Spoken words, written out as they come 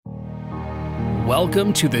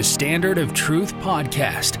Welcome to the Standard of Truth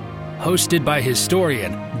podcast, hosted by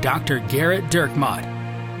historian Dr. Gerrit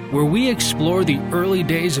Dirkmaat, where we explore the early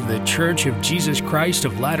days of the Church of Jesus Christ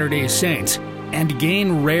of Latter-day Saints and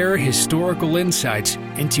gain rare historical insights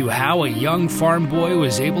into how a young farm boy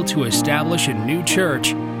was able to establish a new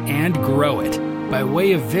church and grow it by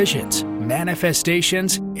way of visions,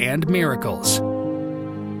 manifestations, and miracles.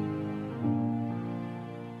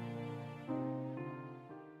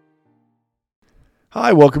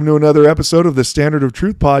 Hi, welcome to another episode of the Standard of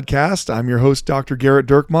Truth podcast. I'm your host, Dr. Gerrit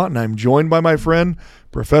Dirkmaat, and I'm joined by my friend,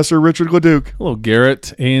 Professor Richard Leduc. Hello,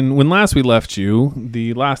 Gerrit. And when last we left you,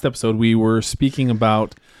 the last episode, we were speaking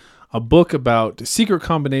about a book about secret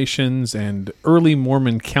combinations and early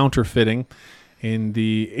Mormon counterfeiting in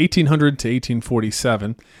the 1800 to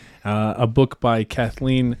 1847, a book by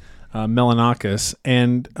Kathleen Melanakis.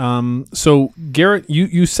 And so, Gerrit,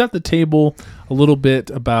 you set the table a little bit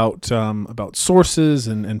about sources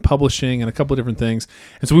and publishing and a couple of different things.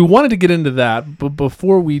 And so we wanted to get into that, but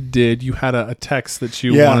before we did, you had a text that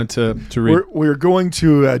you wanted to read. We're going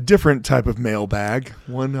to a different type of mailbag,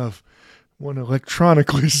 one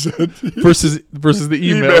electronically sent versus the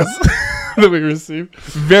emails that we received.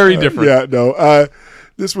 Very different.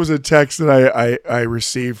 This was a text that I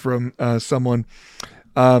received from someone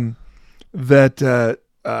that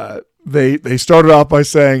they started off by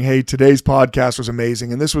saying, "Hey, today's podcast was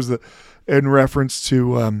amazing," and this was in reference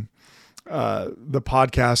to the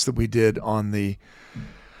podcast that we did on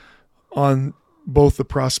both the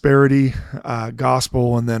prosperity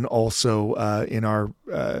gospel and then also in our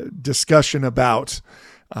discussion about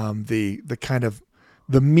the kind of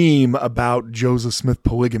the meme about Joseph Smith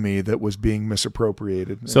polygamy that was being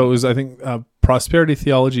misappropriated. So it was, I think, Prosperity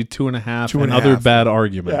Theology 2.5 and Other Bad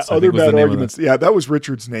Arguments. Yeah, Other Bad Arguments. Yeah, that was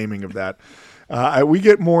Richard's naming of that. We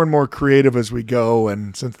get more and more creative as we go,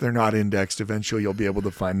 and since they're not indexed, eventually you'll be able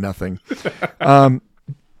to find nothing.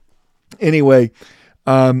 Anyway,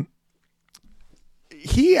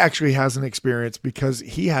 he actually has an experience because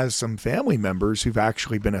he has some family members who've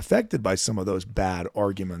actually been affected by some of those bad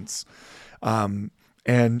arguments.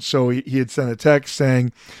 And so he had sent a text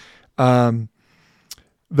saying that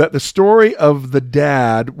the story of the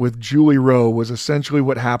dad with Julie Rowe was essentially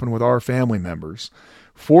what happened with our family members.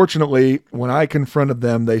 Fortunately, when I confronted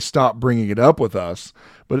them, they stopped bringing it up with us,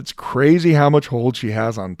 but it's crazy how much hold she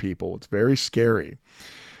has on people. It's very scary.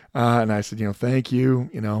 And I said, thank you,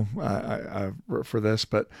 for this.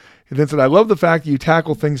 But he then said, I love the fact that you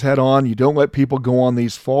tackle things head on. You don't let people go on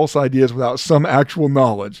these false ideas without some actual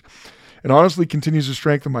knowledge. It honestly continues to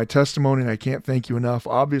strengthen my testimony, and I can't thank you enough.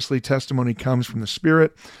 Obviously, testimony comes from the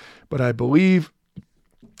Spirit, but I believe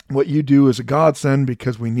what you do is a godsend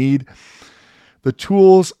because we need the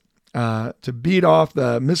tools to beat off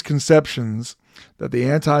the misconceptions that the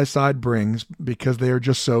anti-side brings because they are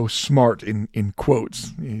just so smart, in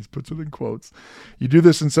quotes. He puts it in quotes. You do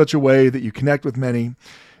this in such a way that you connect with many.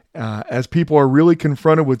 As people are really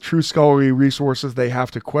confronted with true scholarly resources, they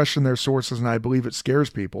have to question their sources, and I believe it scares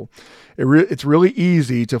people. It's really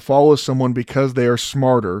easy to follow someone because they are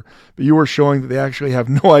smarter, but you are showing that they actually have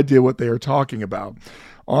no idea what they are talking about.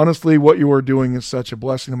 Honestly, what you are doing is such a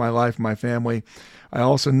blessing to my life and my family. I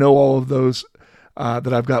also know all of those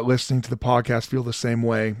that I've got listening to the podcast feel the same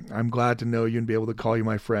way. I'm glad to know you and be able to call you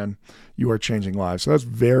my friend. You are changing lives. So that's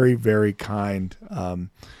very, very kind of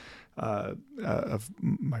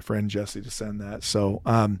my friend Jesse to send that. So,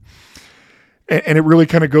 and it really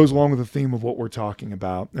kind of goes along with the theme of what we're talking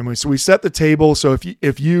about. And so we set the table. So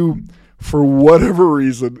if you, for whatever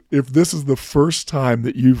reason, if this is the first time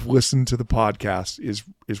that you've listened to the podcast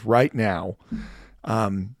is right now,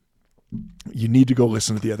 you need to go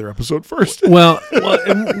listen to the other episode first. Well,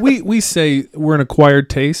 and we say we're an acquired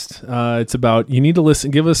taste. It's about, you need to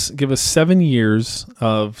listen. Give us 7 years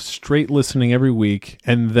of straight listening every week,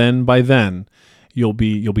 and then by then you'll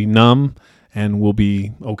be numb and we'll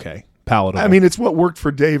be okay, palatable. I mean, it's what worked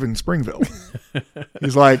for Dave in Springville.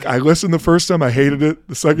 He's like, I listened the first time, I hated it.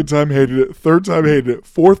 The second time, hated it. Third time, hated it.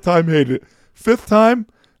 Fourth time, hated it. Fifth time,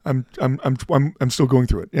 I'm still going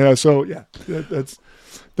through it. Yeah. So yeah,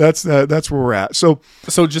 that's where we're at. So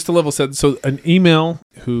just to level set, so an email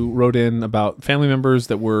who wrote in about family members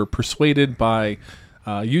that were persuaded by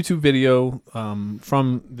a YouTube video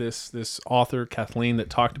from this author, Kathleen, that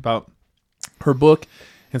talked about her book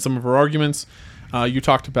and some of her arguments. You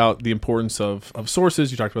talked about the importance of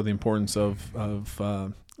sources. You talked about the importance of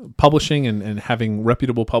publishing and having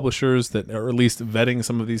reputable publishers that are at least vetting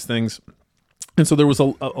some of these things. And so there was a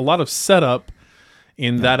lot of setup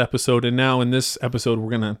in that episode, and now in this episode we're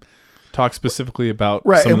going to talk specifically about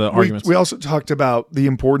Right. some of And the arguments. we also talked about the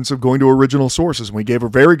importance of going to original sources. And we gave a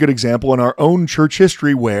very good example in our own church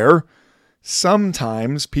history where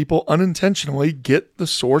sometimes people unintentionally get the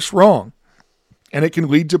source wrong. And it can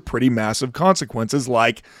lead to pretty massive consequences,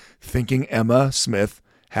 like thinking Emma Smith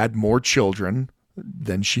had more children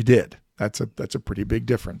than she did. That's a pretty big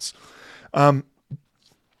difference.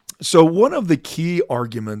 So one of the key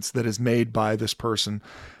arguments that is made by this person,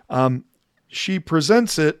 she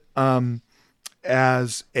presents it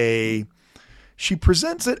as a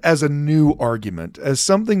new argument, as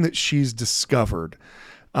something that she's discovered.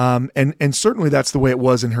 And certainly that's the way it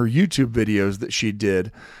was in her YouTube videos that she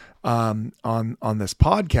did on this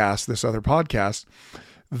podcast, this other podcast,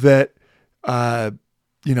 that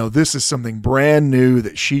this is something brand new,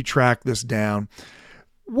 that she tracked this down.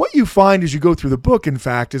 What you find as you go through the book, in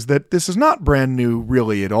fact, is that this is not brand new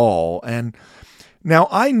really at all. And now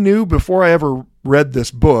I knew before I ever read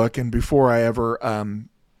this book and before I ever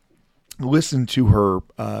listened to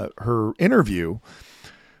her interview,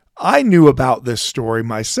 I knew about this story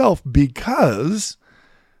myself because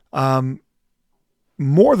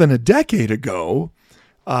more than a decade ago,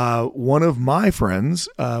 one of my friends,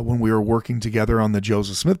 when we were working together on the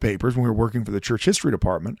Joseph Smith papers, when we were working for the church history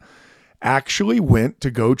department, actually went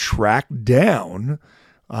to go track down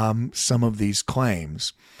some of these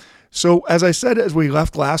claims. So as I said, as we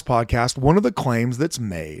left last podcast, one of the claims that's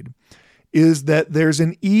made is that there's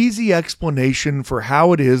an easy explanation for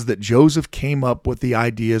how it is that Joseph came up with the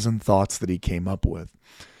ideas and thoughts that he came up with.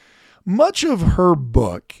 Much of her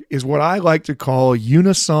book is what I like to call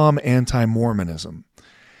unisom anti-Mormonism.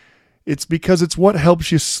 It's because it's what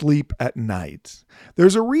helps you sleep at night.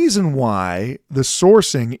 There's a reason why the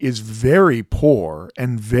sourcing is very poor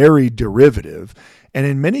and very derivative, and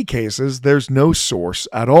in many cases, there's no source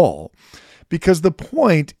at all, because the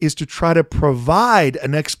point is to try to provide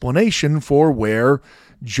an explanation for where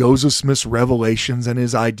Joseph Smith's revelations and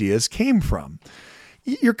his ideas came from.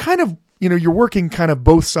 You're kind of, you're working kind of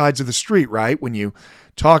both sides of the street, right? When you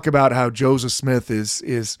talk about how Joseph Smith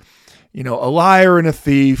is a liar and a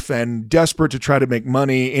thief and desperate to try to make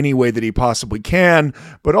money any way that he possibly can,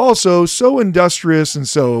 but also so industrious and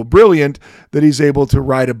so brilliant that he's able to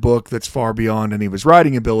write a book that's far beyond any of his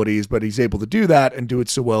writing abilities, but he's able to do that and do it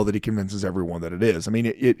so well that he convinces everyone that it is. I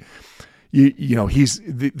mean, he's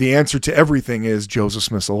the answer to everything is Joseph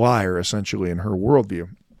Smith's a liar, essentially, in her worldview.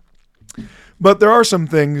 But there are some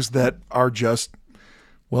things that are just,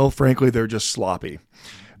 well, frankly, they're just sloppy.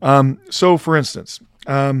 So for instance,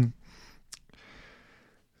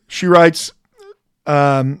 she writes,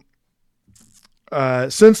 since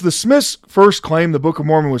the Smiths first claimed the Book of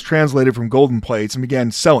Mormon was translated from golden plates and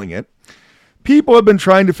began selling it, people have been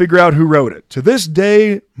trying to figure out who wrote it. To this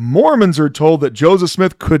day, Mormons are told that Joseph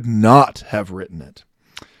Smith could not have written it,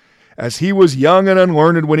 as he was young and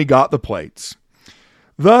unlearned when he got the plates.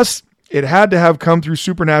 Thus, it had to have come through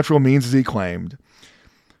supernatural means, as he claimed.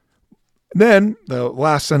 Then, the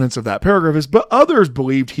last sentence of that paragraph is, but others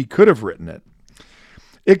believed he could have written it.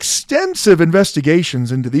 Extensive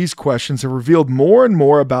investigations into these questions have revealed more and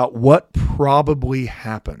more about what probably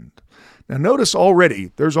happened. Now notice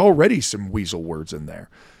there's already some weasel words in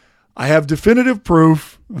there. I have definitive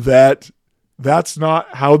proof that that's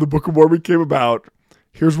not how the Book of Mormon came about.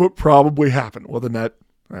 Here's what probably happened. Well, then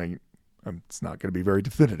it's not going to be very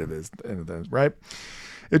definitive, right?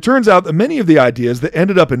 It turns out that many of the ideas that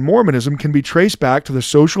ended up in Mormonism can be traced back to the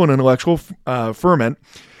social and intellectual ferment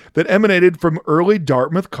that emanated from early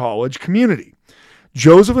Dartmouth College community.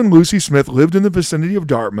 Joseph and Lucy Smith lived in the vicinity of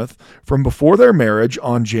Dartmouth from before their marriage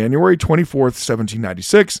on January 24th,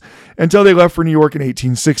 1796, until they left for New York in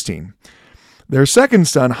 1816. Their second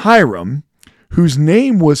son, Hiram, whose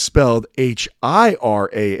name was spelled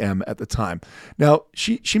Hiram at the time. Now,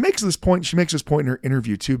 she makes this point in her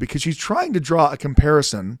interview too, because she's trying to draw a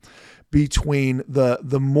comparison between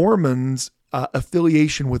the Mormons'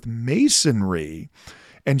 affiliation with Masonry,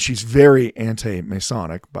 and she's very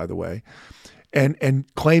anti-Masonic, by the way, and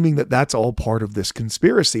claiming that that's all part of this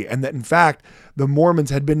conspiracy, and that in fact the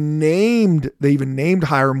Mormons had been named. They even named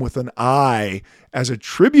Hiram with an I as a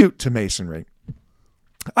tribute to Masonry.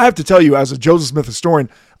 I have to tell you, as a Joseph Smith historian,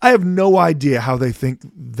 I have no idea how they think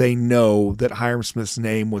they know that Hiram Smith's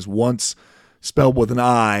name was once spelled with an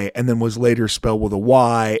I and then was later spelled with a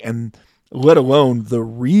Y, and let alone the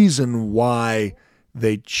reason why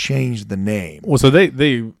they changed the name. Well, so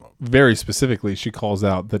they very specifically, she calls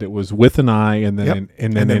out that it was with an I, and then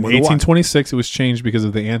in 1826 it was changed because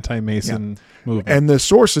of the anti-Mason movement. And the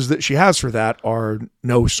sources that she has for that are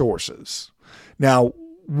no sources. Now,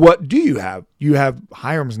 what do you have? You have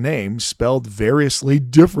Hiram's name spelled variously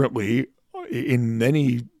differently in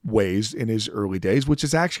many ways in his early days, which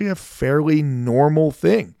is actually a fairly normal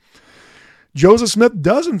thing. Joseph Smith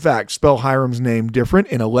does, in fact, spell Hiram's name different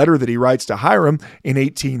in a letter that he writes to Hiram in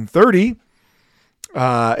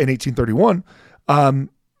 1831,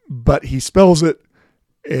 but he spells it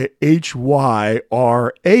Hyram.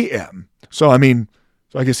 So I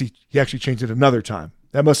guess he actually changed it another time.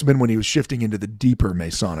 That must have been when he was shifting into the deeper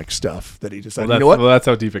Masonic stuff that he decided, Well, that's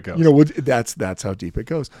how deep it goes. That's how deep it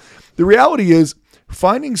goes. The reality is,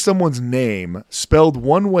 finding someone's name spelled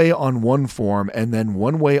one way on one form and then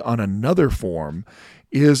one way on another form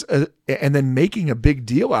and then making a big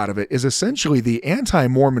deal out of it is essentially the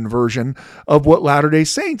anti-Mormon version of what Latter-day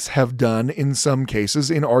Saints have done in some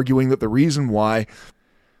cases in arguing that the reason why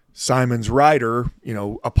Simon's Ryder,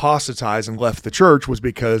 apostatized and left the church was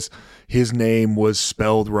because his name was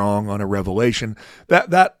spelled wrong on a revelation.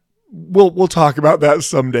 That we'll talk about that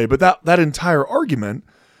someday, but that entire argument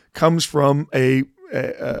comes from a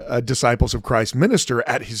Disciples of Christ minister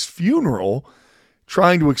at his funeral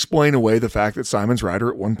trying to explain away the fact that Simon's Ryder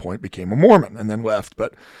at one point became a Mormon and then left.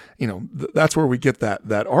 But, that's where we get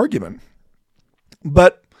that argument.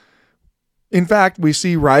 But in fact, we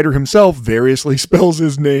see Ryder himself variously spells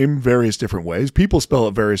his name various different ways. People spell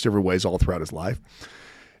it various different ways all throughout his life.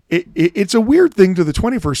 It's a weird thing to the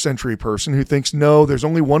 21st century person who thinks, no, there's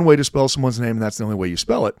only one way to spell someone's name, and that's the only way you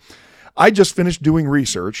spell it. I just finished doing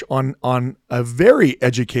research on a very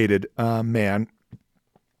educated man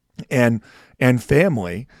and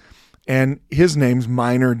family, and his name's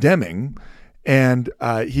Minor Deming, and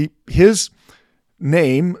his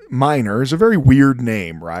name Minor is a very weird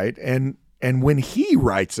name, right? And when he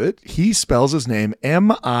writes it, he spells his name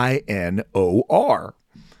Minor.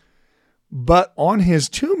 But on his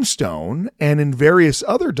tombstone and in various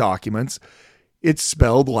other documents, it's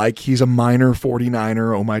spelled like he's a minor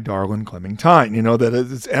 49er, oh my darling Clementine, that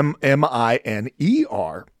it's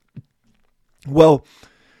Miner. Well,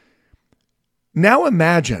 now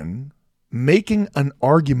imagine making an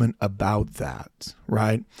argument about that,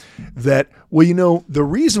 right? That, the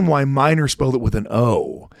reason why Minor spelled it with an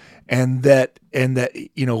O and that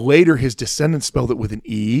later his descendants spelled it with an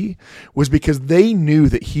E was because they knew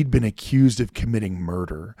that he'd been accused of committing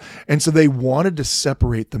murder. And so they wanted to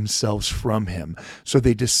separate themselves from him. So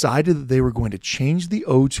they decided that they were going to change the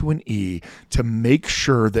O to an E to make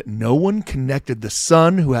sure that no one connected the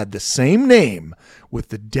son who had the same name with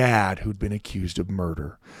the dad who'd been accused of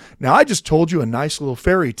murder. Now, I just told you a nice little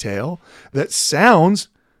fairy tale that sounds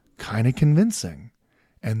kind of convincing,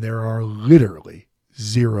 and there are literally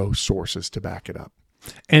zero sources to back it up.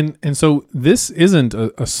 And so this isn't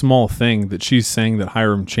a small thing that she's saying that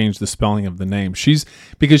Hiram changed the spelling of the name.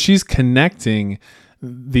 Because she's connecting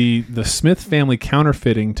the Smith family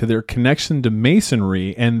counterfeiting to their connection to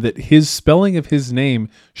Masonry, and that his spelling of his name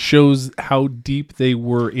shows how deep they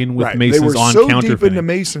were in with Masons on counterfeiting. They were so deep into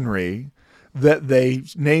Masonry that they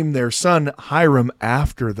named their son Hiram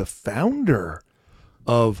after the founder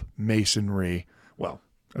of Masonry. Well,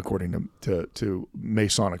 according to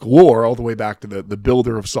Masonic lore, all the way back to the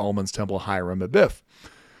builder of Solomon's Temple, Hiram Abiff.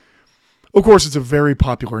 Of course, it's a very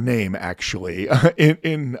popular name, actually,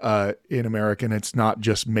 in America, and it's not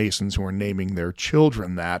just Masons who are naming their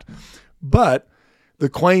children that. But the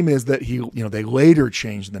claim is that they later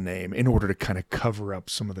changed the name in order to kind of cover up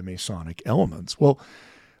some of the Masonic elements. Well,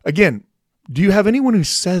 again, do you have anyone who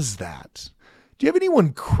says that? Do you have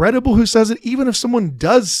anyone credible who says it, even if someone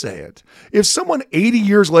does say it? If someone 80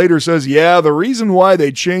 years later says, yeah, the reason why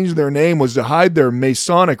they changed their name was to hide their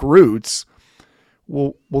Masonic roots,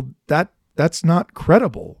 well, that's not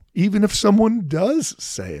credible, even if someone does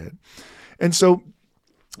say it. And so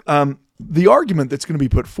the argument that's going to be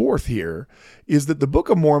put forth here is that the Book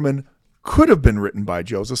of Mormon could have been written by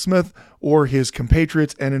Joseph Smith or his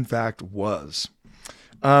compatriots, and in fact was.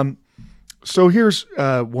 So here's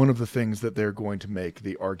one of the things that they're going to make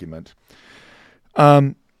the argument.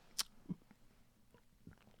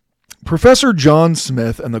 Professor John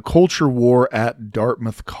Smith and the Culture War at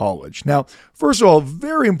Dartmouth College. Now, first of all,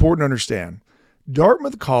 very important to understand,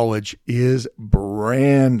 Dartmouth College is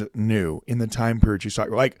brand new in the time period you saw.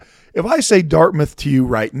 Like, if I say Dartmouth to you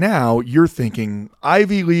right now, you're thinking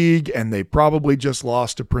Ivy League, and they probably just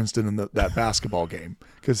lost to Princeton in that basketball game.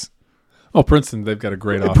 Because Princeton, they've got a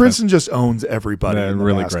great offense. Princeton just owns everybody in the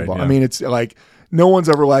really basketball. Great, yeah. I mean, it's like no one's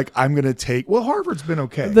ever like, I'm going to take. Well, Harvard's been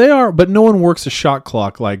okay. They are, but no one works a shot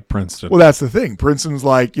clock like Princeton. Well, that's the thing. Princeton's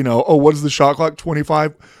like, what is the shot clock?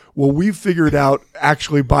 25. Well, we figured out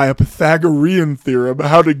actually by a Pythagorean theorem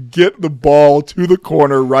how to get the ball to the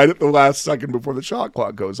corner right at the last second before the shot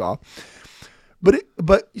clock goes off.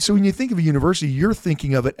 But so when you think of a university, you're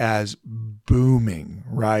thinking of it as booming,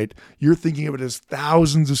 right? You're thinking of it as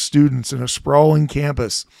thousands of students in a sprawling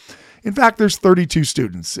campus. In fact, there's 32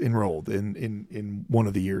 students enrolled in one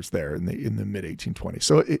of the years there in the mid 1820s.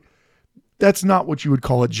 So that's not what you would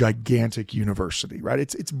call a gigantic university, right?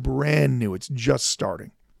 It's brand new. It's just starting.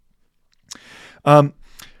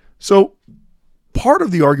 So part of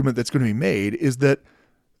the argument that's going to be made is that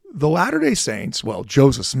the Latter-day Saints, well,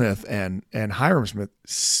 Joseph Smith and Hyrum Smith,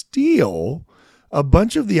 steal a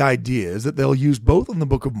bunch of the ideas that they'll use both in the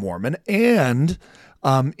Book of Mormon and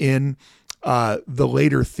in the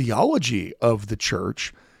later theology of the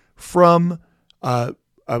church from a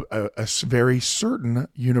very certain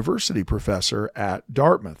university professor at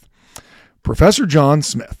Dartmouth, Professor John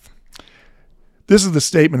Smith. This is the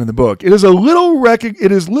statement in the book. It is little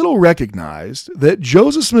recognized that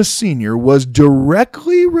Joseph Smith Sr. was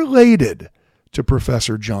directly related to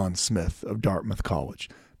Professor John Smith of Dartmouth College.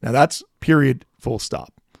 Now that's period, full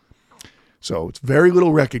stop. So it's very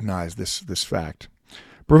little recognized, this fact.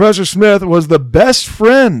 Professor Smith was the best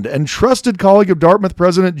friend and trusted colleague of Dartmouth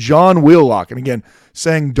President John Wheelock. And again,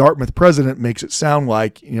 saying Dartmouth President makes it sound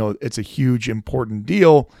like, it's a huge, important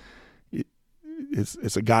deal.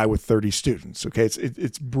 It's a guy with 30 students. Okay.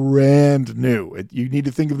 It's brand new. You need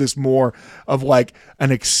to think of this more of like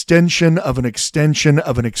an extension of an extension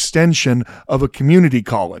of an extension of a community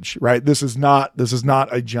college, right? This is not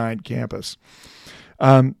a giant campus.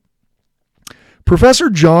 Professor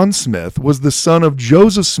John Smith was the son of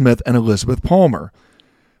Joseph Smith and Elizabeth Palmer,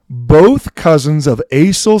 both cousins of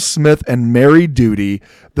Asel Smith and Mary Duty,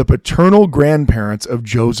 the paternal grandparents of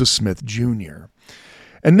Joseph Smith Jr.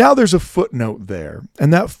 And now there's a footnote there,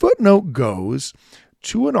 and that footnote goes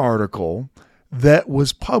to an article that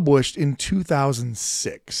was published in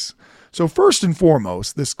 2006. So first and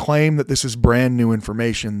foremost, this claim that this is brand new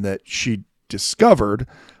information that she discovered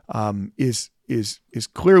is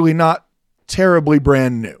clearly not terribly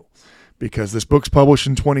brand new, because this book's published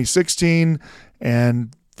in 2016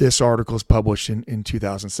 and this article is published in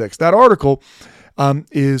 2006. That article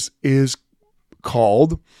is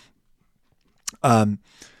called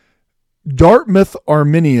Dartmouth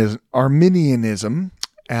Arminianism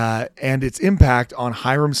and its impact on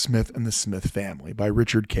Hyrum Smith and the Smith family by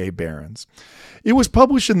Richard K. Behrens. It was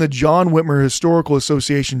published in the John Whitmer Historical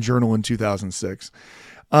Association Journal in 2006.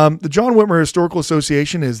 The John Whitmer Historical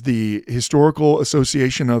Association is the historical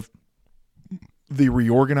association of the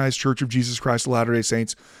Reorganized Church of Jesus Christ of Latter-day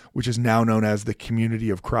Saints, which is now known as the Community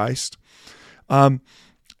of Christ. The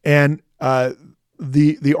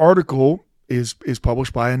article is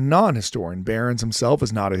published by a non-historian. Behrens himself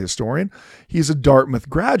is not a historian. He's a Dartmouth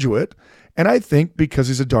graduate. And I think because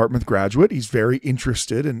he's a Dartmouth graduate, he's very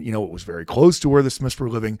interested and, it was very close to where the Smiths were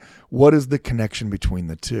living. What is the connection between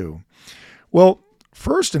the two? Well,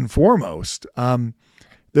 first and foremost,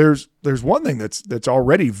 there's one thing that's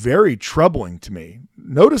already very troubling to me.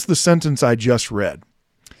 Notice the sentence I just read.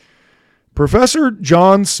 Professor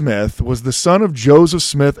John Smith was the son of Joseph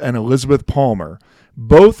Smith and Elizabeth Palmer,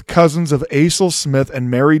 both cousins of Asel Smith and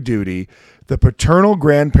Mary Duty, the paternal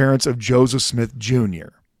grandparents of Joseph Smith Jr.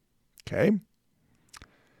 Okay.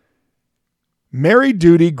 Mary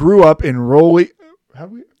Duty grew up in Rowley.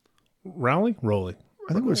 Rowley?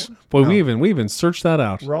 I think it was. Boy, we even searched that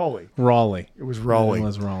out. Raleigh. It was Raleigh. It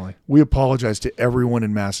was Raleigh. We apologize to everyone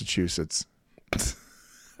in Massachusetts.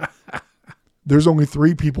 There's only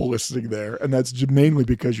 3 people listening there, and that's mainly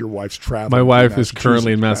because your wife's traveling. My wife is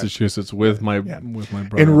currently in Massachusetts with my brother.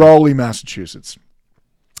 In Raleigh, Massachusetts.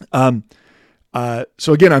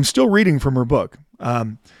 So again, I'm still reading from her book.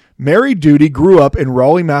 Mary Duty grew up in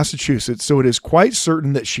Raleigh, Massachusetts, so it is quite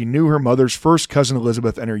certain that she knew her mother's first cousin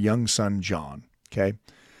Elizabeth and her young son John. Okay,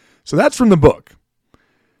 so that's from the book.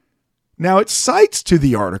 Now it cites to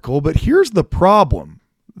the article, but here's the problem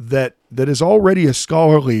that is already a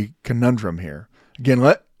scholarly conundrum here. Again,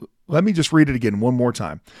 let me just read it again one more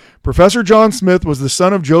time. Professor John Smith was the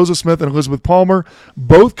son of Joseph Smith and Elizabeth Palmer,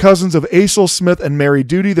 both cousins of Asel Smith and Mary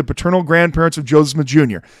Duty, the paternal grandparents of Joseph Smith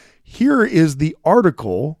Jr. Here is the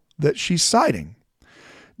article that she's citing.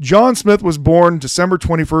 John Smith was born December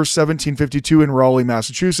 21st, 1752 in Raleigh,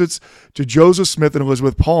 Massachusetts, to Joseph Smith and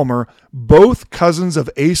Elizabeth Palmer, both cousins of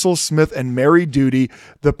Asel Smith and Mary Duty,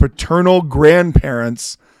 the paternal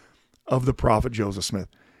grandparents of the prophet Joseph Smith.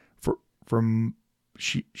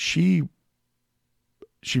 She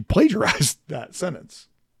plagiarized that sentence.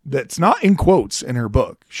 That's not in quotes in her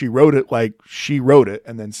book. She wrote it like she wrote it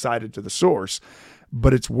and then cited to the source.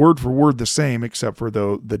 But it's word for word the same, except for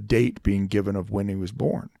the date being given of when he was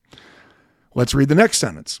born. Let's read the next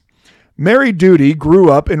sentence. Mary Duty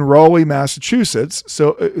grew up in Raleigh, Massachusetts.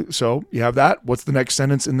 So you have that. What's the next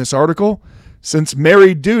sentence in this article? Since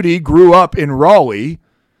Mary Duty grew up in Raleigh,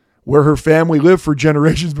 where her family lived for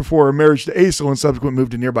generations before her marriage to Asel and subsequent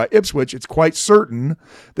move to nearby Ipswich, it's quite certain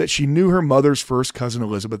that she knew her mother's first cousin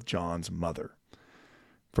Elizabeth, John's mother.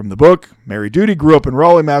 From the book, Mary Duty grew up in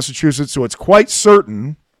Raleigh, Massachusetts, so it's quite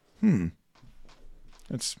certain.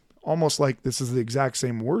 It's almost like this is the exact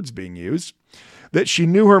same words being used. That she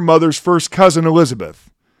knew her mother's first cousin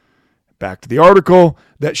Elizabeth. Back to the article,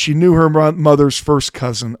 that she knew her mother's first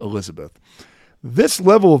cousin Elizabeth. This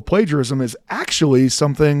level of plagiarism is actually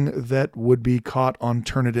something that would be caught on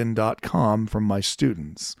Turnitin.com from my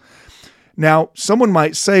students. Now, someone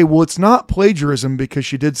might say, well, it's not plagiarism because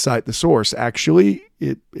she did cite the source. Actually,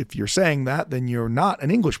 if you're saying that, then you're not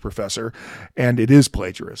an English professor, and it is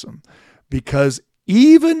plagiarism. Because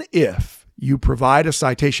even if you provide a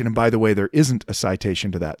citation, and by the way, there isn't a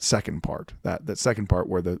citation to that second part, that second part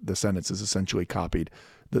where the sentence is essentially copied,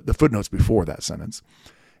 the footnotes before that sentence.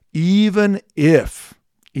 Even if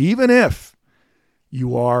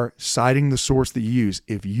you are citing the source that you use,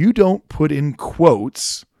 if you don't put in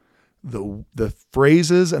quotes the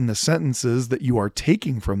phrases and the sentences that you are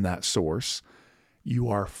taking from that source, you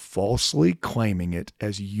are falsely claiming it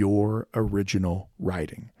as your original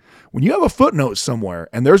writing. When you have a footnote somewhere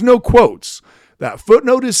and there's no quotes, that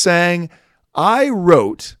footnote is saying, I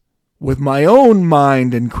wrote with my own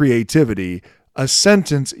mind and creativity a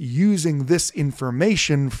sentence using this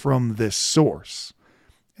information from this source.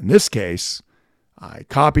 In this case, I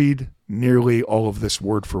copied nearly all of this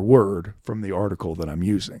word for word from the article that I'm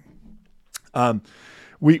using.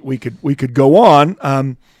 We could go on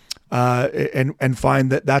and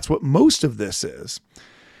find that that's what most of this is.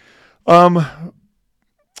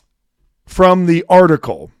 From the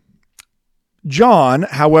article, John,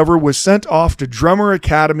 however, was sent off to Drummer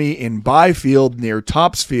Academy in Byfield near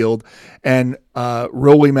Topsfield and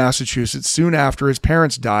Raleigh, Massachusetts, soon after his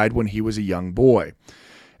parents died when he was a young boy.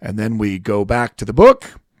 And then we go back to the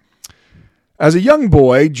book. As a young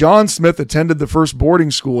boy, John Smith attended the first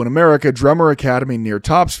boarding school in America, Drummer Academy near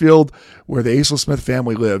Topsfield, where the Asel Smith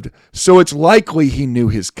family lived. So it's likely he knew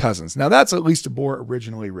his cousins. Now that's at least more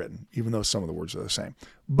originally written, even though some of the words are the same.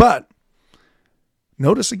 But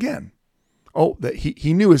notice again, that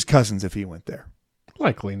he knew his cousins if he went there.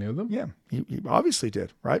 Likely knew them. Yeah, he obviously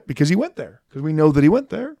did, right? Because he went there. Because we know that he went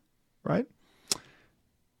there, right?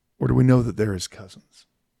 Or do we know that they're his cousins?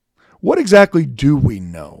 What exactly do we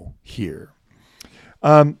know here?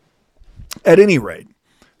 At any rate,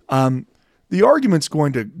 the argument's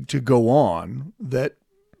going to go on that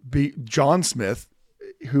John Smith,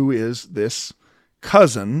 who is this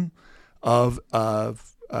cousin of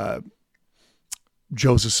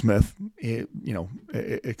Joseph Smith,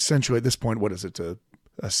 essentially at this point, what is it,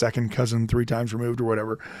 a second cousin 3 times removed or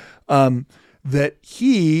whatever, that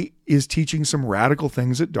he is teaching some radical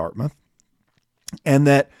things at Dartmouth, and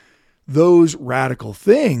that those radical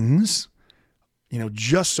things,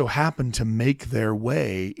 just so happen to make their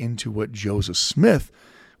way into what Joseph Smith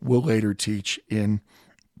will later teach in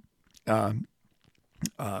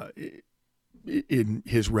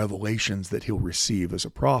his revelations that he'll receive as a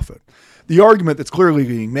prophet. The argument that's clearly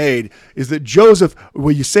being made is that Joseph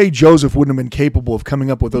wouldn't have been capable of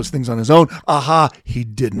coming up with those things on his own. Aha, he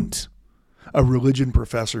didn't. A religion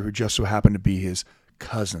professor who just so happened to be his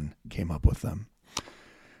cousin came up with them.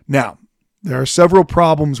 Now, there are several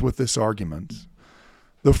problems with this argument.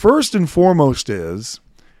 The first and foremost is,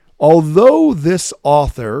 although this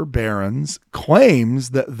author, Behrens,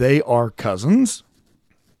 claims that they are cousins,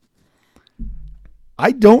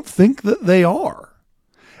 I don't think that they are.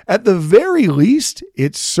 At the very least,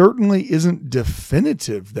 it certainly isn't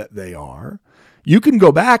definitive that they are. You can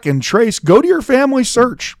go back and go to your family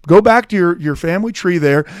search, go back to your family tree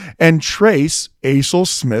there and trace Asel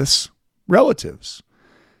Smith's relatives.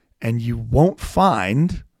 And you won't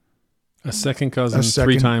find a second cousin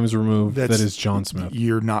 3 times removed that is John Smith.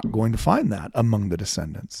 You're not going to find that among the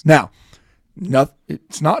descendants. Now,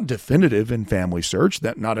 it's not definitive in family search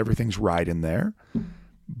that not everything's right in there,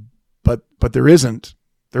 but there isn't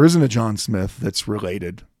a John Smith that's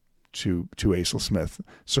related to Asel Smith.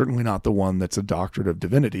 Certainly not the one that's a doctorate of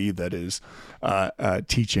divinity that is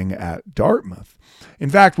teaching at Dartmouth.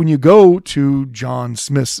 In fact, when you go to John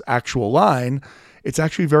Smith's actual line, it's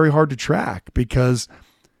actually very hard to track because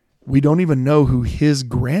we don't even know who his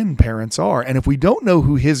grandparents are. And if we don't know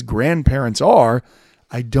who his grandparents are,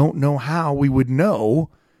 I don't know how we would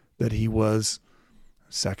know that he was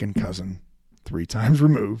second cousin 3 times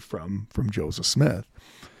removed from Joseph Smith.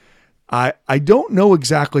 I don't know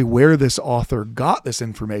exactly where this author got this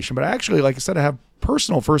information, but actually, like I said, I have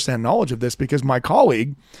personal firsthand knowledge of this because my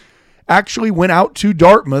colleague actually went out to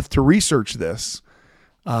Dartmouth to research this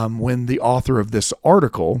when the author of this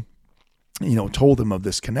article, told him of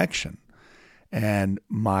this connection. And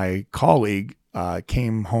my colleague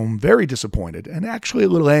came home very disappointed and actually a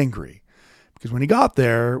little angry because when he got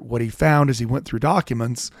there, what he found as he went through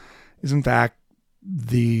documents is in fact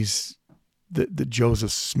that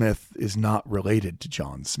Joseph Smith is not related to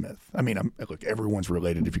John Smith. I mean, look, everyone's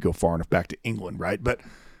related if you go far enough back to England, right? But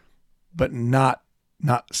not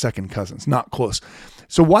second cousins, not close.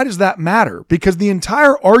 So why does that matter? Because the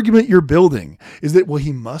entire argument you're building is that, well,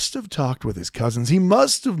 he must have talked with his cousins. He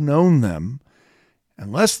must have known them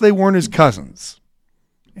unless they weren't his cousins,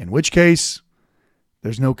 in which case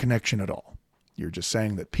there's no connection at all. You're just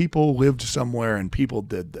saying that people lived somewhere and people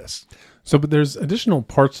did this. So, but there's additional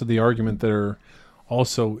parts of the argument that are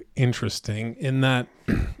also interesting in that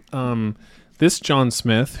this John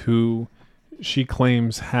Smith, who she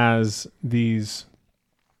claims has these,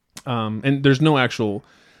 and there's no actual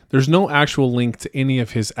link to any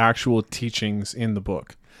of his actual teachings in the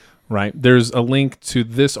book, right? There's a link to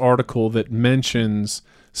this article that mentions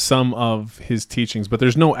some of his teachings, but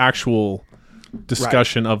there's no actual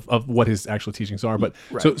discussion of what his actual teachings are. But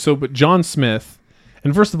but John Smith.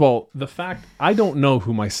 And first of all, the fact I don't know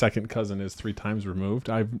who my second cousin is 3 times removed.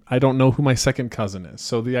 I don't know who my second cousin is.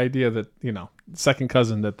 So the idea that second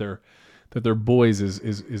cousin that they're boys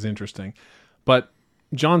is interesting. But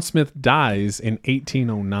John Smith dies in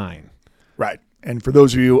 1809. Right. And for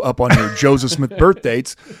those of you up on your Joseph Smith birth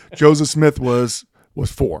dates, Joseph Smith was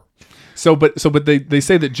 4. But they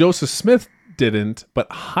say that Joseph Smith didn't,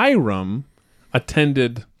 but Hiram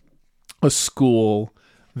attended a school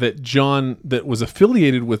that was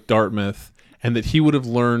affiliated with Dartmouth and that he would have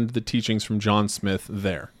learned the teachings from John Smith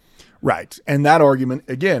there. Right. And that argument,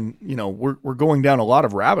 again, we're going down a lot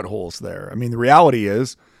of rabbit holes there. I mean, the reality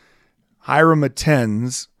is Hiram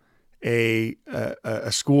attends a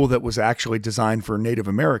school that was actually designed for Native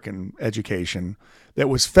American education that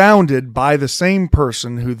was founded by the same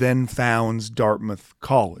person who then founds Dartmouth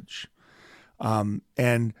College.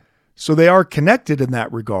 And so they are connected in that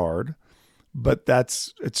regard. But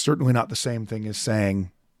it's certainly not the same thing as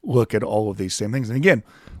saying, look at all of these same things. And again,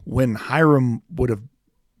 when Hiram would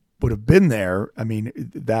have been there, I mean,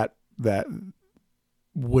 that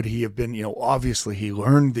would he have been, obviously he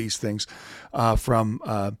learned these things from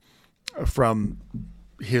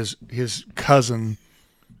his cousin,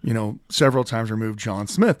 several times removed, John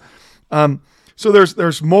Smith. So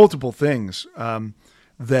there's multiple things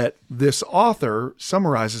that this author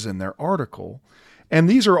summarizes in their article. And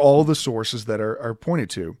these are all the sources that are pointed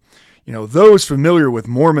to. Those familiar with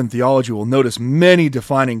Mormon theology will notice many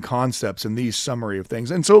defining concepts in these summary of things.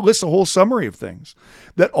 And so it lists a whole summary of things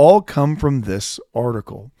that all come from this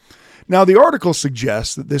article. Now, the article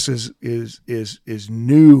suggests that this is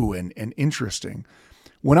new and interesting.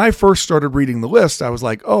 When I first started reading the list, I was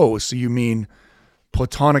like, oh, so you mean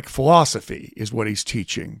Platonic philosophy is what he's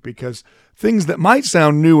teaching, because things that might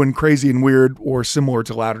sound new and crazy and weird or similar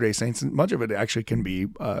to Latter-day Saints, much of it actually can be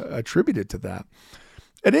attributed to that.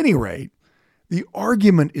 At any rate, the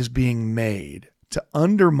argument is being made to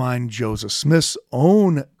undermine Joseph Smith's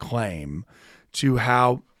own claim to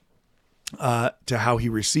how he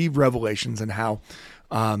received revelations and how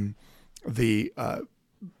the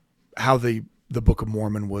Book of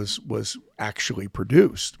Mormon was actually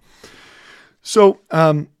produced. So,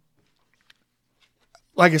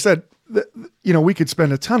 like I said, we could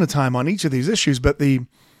spend a ton of time on each of these issues, but the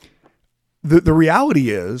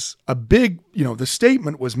reality is the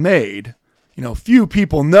statement was made, few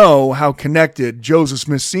people know how connected Joseph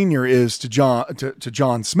Smith Sr. is to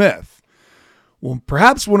John Smith. Well,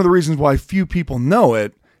 perhaps one of the reasons why few people know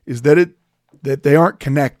it is that they aren't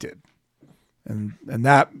connected. And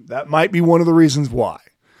that might be one of the reasons why.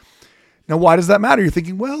 Now, why does that matter? You're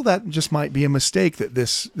thinking, well, that just might be a mistake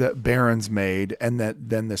that Barron's made and that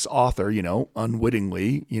then this author,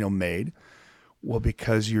 unwittingly, made. Well,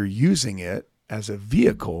 because you're using it as a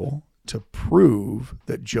vehicle to prove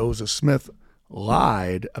that Joseph Smith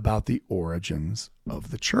lied about the origins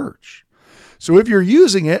of the church. So if you're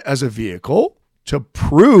using it as a vehicle to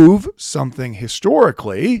prove something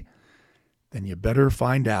historically, then you better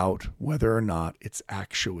find out whether or not it's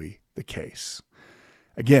actually the case.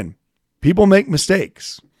 Again, people make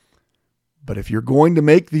mistakes, but if you're going to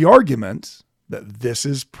make the argument that this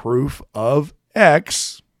is proof of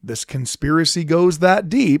X, this conspiracy goes that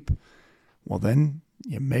deep, well, then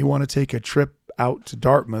you may want to take a trip out to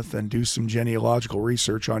Dartmouth and do some genealogical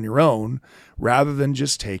research on your own, rather than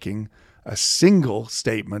just taking a single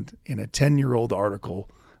statement in a 10-year-old article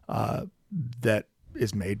that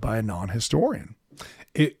is made by a non-historian.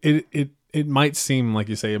 It might seem, like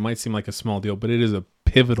you say, it might seem like a small deal, but it is a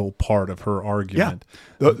pivotal part of her argument.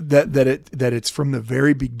 Yeah, that it's from the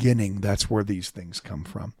very beginning. That's where these things come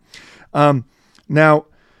from. Now,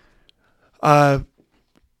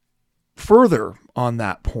 further on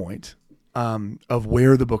that point of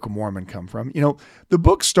where the Book of Mormon come from, the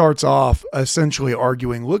book starts off essentially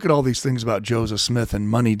arguing, look at all these things about Joseph Smith and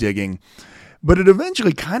money digging, but it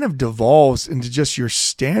eventually kind of devolves into just your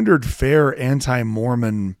standard fare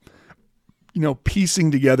anti-Mormon,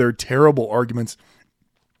 piecing together terrible arguments.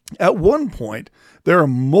 At one point, there are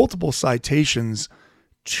multiple citations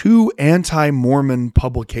to anti-Mormon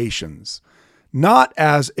publications, not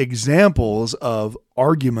as examples of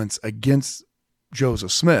arguments against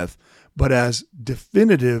Joseph Smith, but as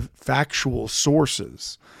definitive factual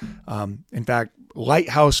sources. In fact,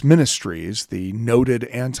 Lighthouse Ministries, the noted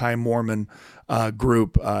anti-Mormon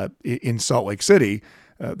group in Salt Lake City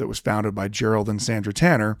that was founded by Gerald and Sandra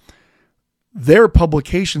Tanner, their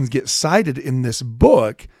publications get cited in this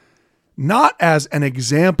book not as an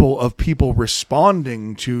example of people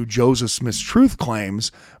responding to Joseph Smith's truth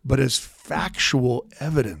claims, but as factual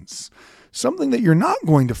evidence, something that you're not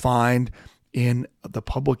going to find in the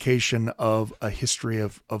publication of a history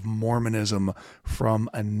of Mormonism from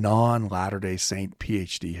a non-Latter-day Saint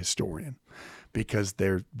PhD historian, because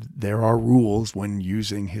there are rules when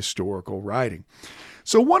using historical writing.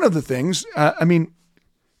 So one of the things,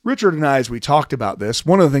 Richard and I, as we talked about this,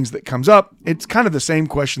 one of the things that comes up, it's kind of the same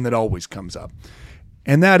question that always comes up.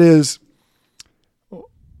 And that is,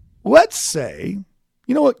 let's say,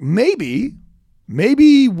 maybe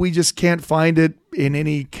we just can't find it in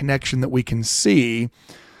any connection that we can see,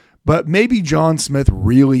 but maybe John Smith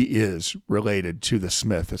really is related to the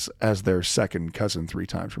Smiths as their second cousin 3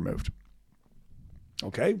 times removed.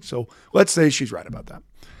 Okay, so let's say she's right about that.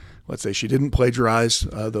 Let's say she didn't plagiarize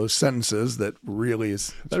those sentences. That really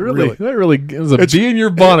is really is a bee in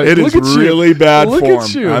your bonnet. It is really bad form.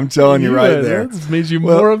 At you. I'm telling you right there. That's made you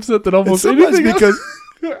more upset than almost anything else. Because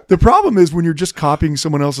the problem is when you're just copying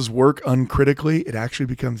someone else's work uncritically, it actually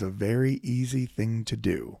becomes a very easy thing to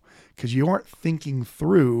do because you aren't thinking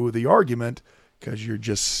through the argument because you're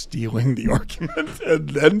just stealing the argument, and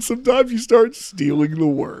then sometimes you start stealing the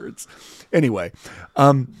words. Anyway,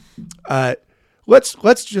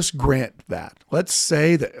 Let's just grant that. Let's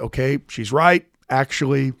say that, okay, she's right.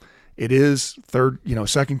 Actually, it is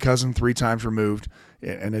second cousin 3 times removed.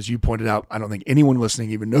 And as you pointed out, I don't think anyone listening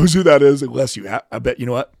even knows who that is unless I bet, you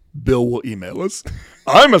know what? Bill will email us.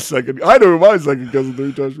 I know who my second cousin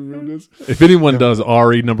 3 times removed is. If anyone does,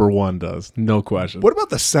 Ari number 1 does. No question. What about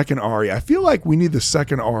the second Ari? I feel like we need the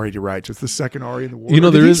second Ari to write. Just the second Ari in the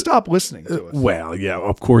world. Did he stop listening to us? Well, yeah,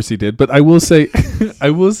 of course he did. But I will say,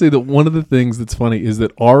 that one of the things that's funny is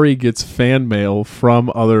that Ari gets fan mail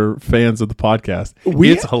from other fans of the podcast.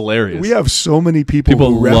 It's hilarious. We have so many people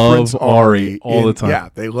who reference love Ari all the time. Yeah,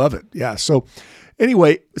 they love it. Yeah, so...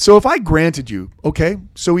 Anyway, so if I granted you, okay,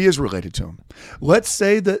 so he is related to him. Let's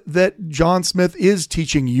say that John Smith is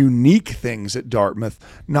teaching unique things at Dartmouth,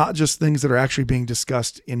 not just things that are actually being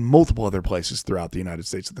discussed in multiple other places throughout the United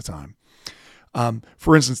States at the time.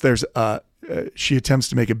 For instance, she attempts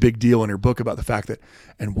to make a big deal in her book about the fact that,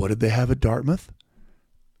 and what did they have at Dartmouth?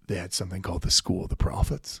 They had something called the School of the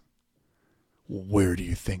Prophets. Where do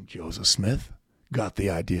you think Joseph Smith got the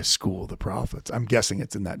idea School of the Prophets? I'm guessing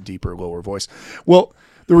it's in that deeper, lower voice. Well,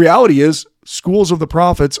 the reality is schools of the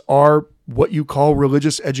prophets are what you call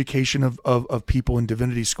religious education of people in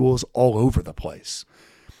divinity schools all over the place.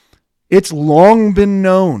 It's long been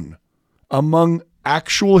known among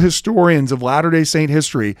actual historians of Latter-day Saint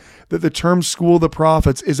history that the term School of the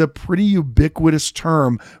Prophets is a pretty ubiquitous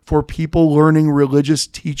term for people learning religious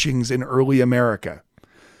teachings in early America.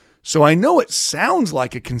 So I know it sounds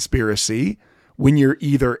like a conspiracy when you're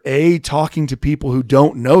either A, talking to people who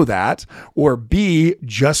don't know that, or B,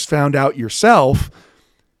 just found out yourself,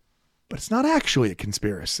 but it's not actually a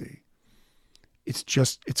conspiracy.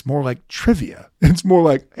 It's more like trivia. It's more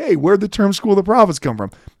like, hey, where'd the term School of the Prophets come from?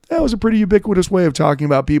 That was a pretty ubiquitous way of talking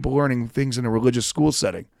about people learning things in a religious school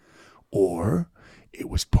setting. Or it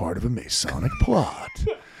was part of a Masonic plot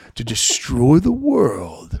to destroy the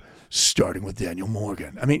world, starting with Daniel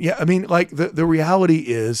Morgan. The reality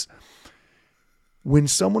is, when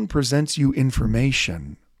someone presents you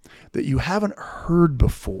information that you haven't heard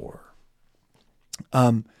before,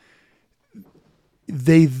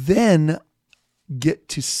 they then get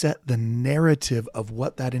to set the narrative of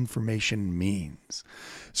what that information means.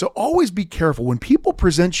 So always be careful. When people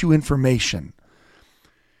present you information,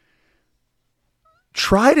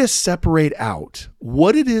 try to separate out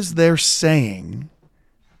what it is they're saying,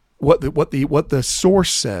 what the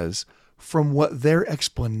source says, from what their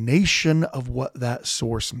explanation of what that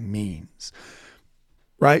source means,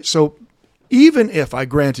 right? So even if I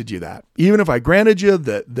granted you that, even if I granted you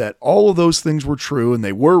that all of those things were true and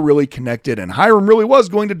they were really connected and Hiram really was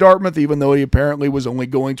going to Dartmouth, even though he apparently was only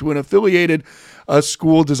going to an affiliated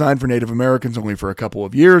school designed for Native Americans only for a couple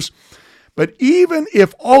of years. But even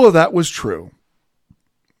if all of that was true,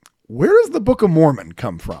 where does the Book of Mormon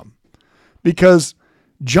come from? Because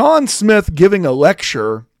John Smith giving a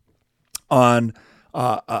lecture on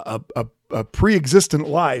a pre-existent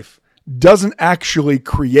life doesn't actually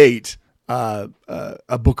create a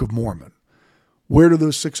Book of Mormon. Where do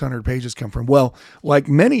those 600 pages come from? Well, like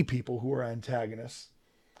many people who are antagonists,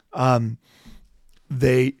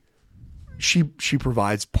 she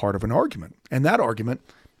provides part of an argument, and that argument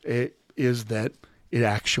is that it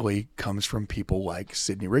actually comes from people like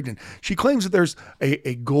Sidney Rigdon. She claims that there's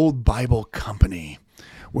a Gold Bible Company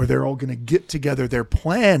where they're all going to get together. Their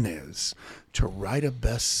plan is to write a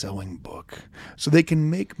best-selling book so they can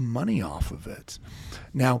make money off of it.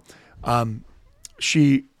 Now,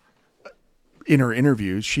 she, in her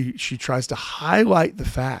interviews, she tries to highlight the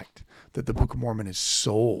fact that the Book of Mormon is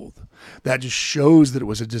sold. That just shows that it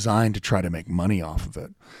was a design to try to make money off of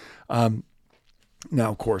it.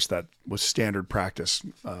 Now, of course, that was standard practice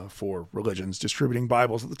for religions distributing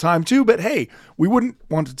Bibles at the time too. But hey, we wouldn't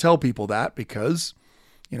want to tell people that because,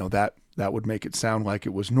 that would make it sound like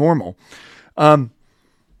it was normal.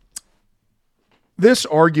 This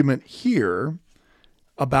argument here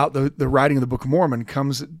about the writing of the Book of Mormon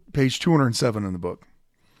comes at page 207 in the book.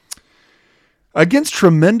 Against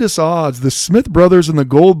tremendous odds, the Smith brothers and the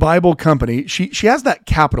Gold Bible Company, she has that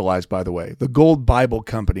capitalized, by the way, the Gold Bible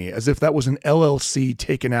Company, as if that was an LLC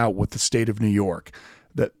taken out with the state of New York.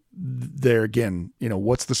 That there again,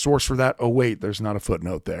 what's the source for that? Oh, wait, there's not a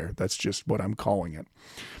footnote there. That's just what I'm calling it.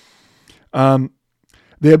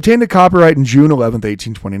 They obtained a copyright in June 11th,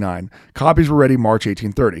 1829. Copies were ready March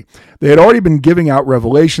 1830. They had already been giving out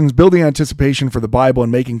revelations, building anticipation for the Bible,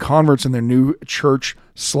 and making converts in their new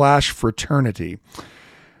church/fraternity.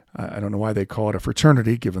 I don't know why they call it a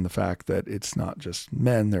fraternity, given the fact that it's not just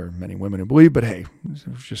men. There are many women who believe, but hey,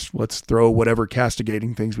 just let's throw whatever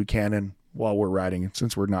castigating things we can in while we're writing,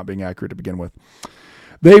 since we're not being accurate to begin with.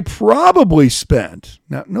 They probably spent,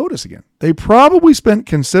 now notice again, they probably spent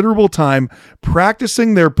considerable time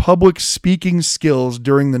practicing their public speaking skills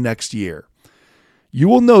during the next year. You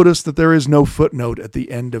will notice that there is no footnote at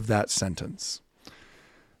the end of that sentence.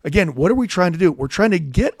 Again, what are we trying to do? We're trying to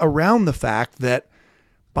get around the fact that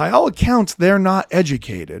by all accounts, they're not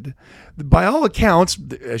educated. By all accounts,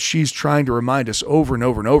 as she's trying to remind us over and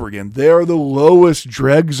over and over again, they're the lowest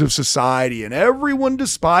dregs of society and everyone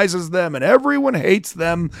despises them and everyone hates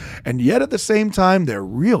them. And yet at the same time, they're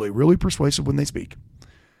really, really persuasive when they speak.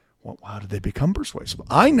 Well, how did they become persuasive?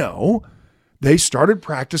 I know they started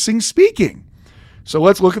practicing speaking. So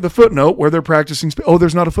let's look at the footnote where they're practicing. Oh,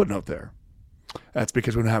 there's not a footnote there. That's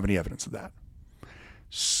because we don't have any evidence of that.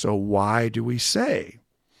 So why do we say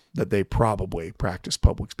that they probably practice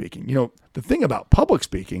public speaking? The thing about public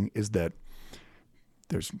speaking is that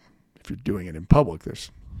if you're doing it in public,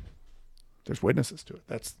 there's witnesses to it.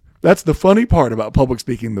 That's the funny part about public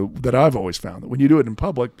speaking that I've always found, that when you do it in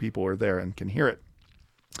public, people are there and can hear it.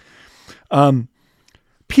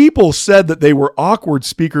 People said that they were awkward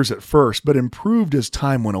speakers at first, but improved as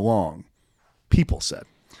time went along. People said.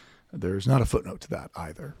 There's not a footnote to that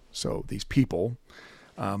either. So these people,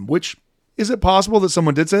 which, is it possible that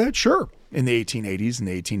someone did say that? Sure. In the 1880s and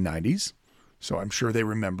the 1890s. So I'm sure they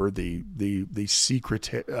remember the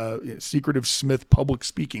secretive Smith public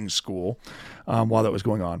speaking school while that was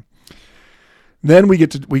going on. Then we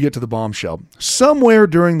get to the bombshell. Somewhere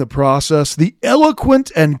during the process, the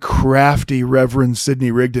eloquent and crafty Reverend Sidney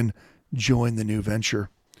Rigdon joined the new venture.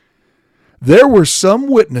 There were some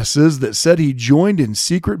witnesses that said he joined in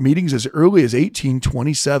secret meetings as early as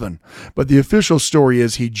 1827, but the official story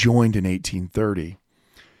is he joined in 1830.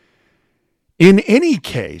 In any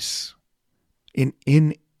case,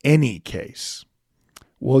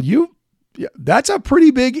 well, that's a pretty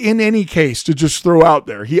big in any case to just throw out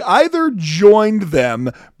there. He either joined them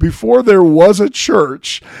before there was a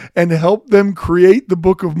church and helped them create the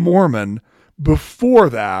Book of Mormon before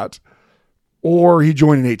that, or he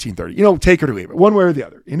joined in 1830. Take it or leave it, one way or the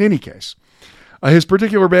other. In any case, his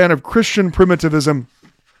particular brand of Christian primitivism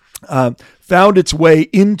found its way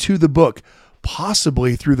into the book,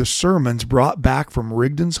 possibly through the sermons brought back from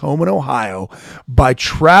Rigdon's home in Ohio by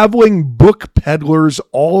traveling book peddlers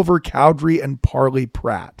Oliver Cowdery and Parley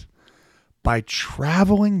Pratt. By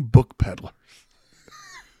traveling book peddlers.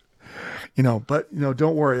 But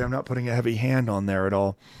don't worry, I'm not putting a heavy hand on there at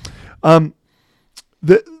all.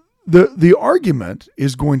 The argument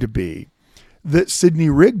is going to be that Sidney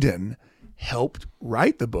Rigdon helped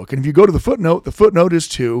write the book. And if you go to the footnote is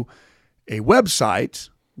to a website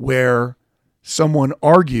where someone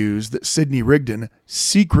argues that Sidney Rigdon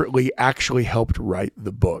secretly actually helped write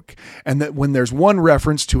the book. And that when there's one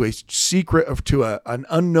reference to an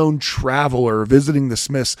unknown traveler visiting the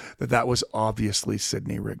Smiths, that was obviously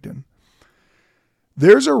Sidney Rigdon.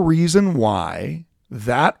 There's a reason why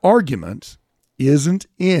that argument isn't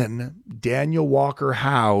in Daniel Walker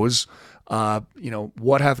Howe's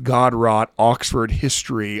What Hath God Wrought? Oxford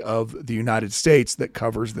History of the United States that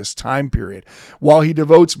covers this time period. While he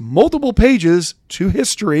devotes multiple pages to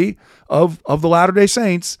history of the Latter-day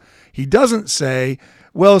Saints, he doesn't say,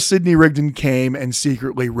 well, Sidney Rigdon came and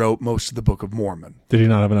secretly wrote most of the Book of Mormon. Did he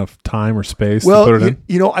not have enough time or space to put it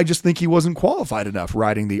in? I just think he wasn't qualified enough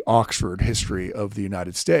writing the Oxford History of the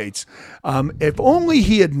United States. If only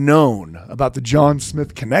he had known about the John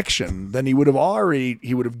Smith connection, then he would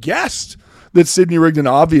have guessed that Sidney Rigdon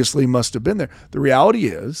obviously must have been there. The reality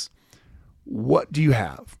is, what do you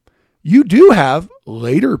have? You do have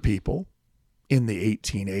later people in the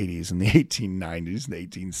 1880s and the 1890s and the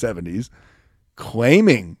 1870s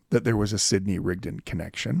claiming that there was a Sidney Rigdon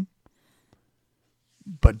connection.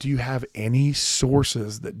 But do you have any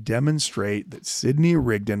sources that demonstrate that Sidney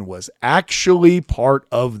Rigdon was actually part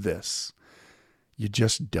of this? You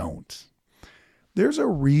just don't. There's a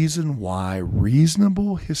reason why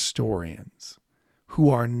reasonable historians who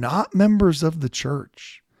are not members of the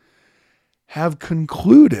church have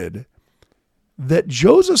concluded that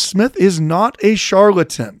Joseph Smith is not a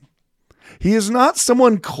charlatan. He is not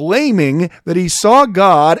someone claiming that he saw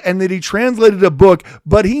God and that he translated a book,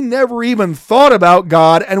 but he never even thought about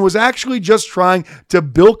God and was actually just trying to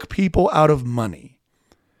bilk people out of money.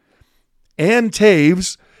 Ann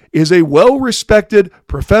Taves is a well-respected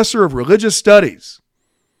professor of religious studies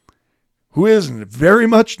who is very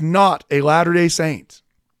much not a Latter-day Saint.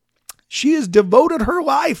 She has devoted her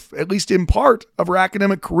life, at least in part of her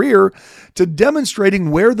academic career, to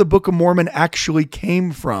demonstrating where the Book of Mormon actually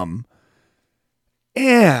came from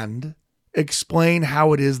and explain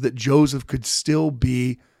how it is that Joseph could still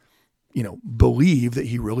believe that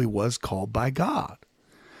he really was called by God.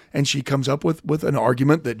 And she comes up with an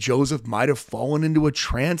argument that Joseph might have fallen into a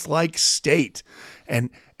trance-like state and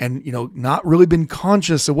not really been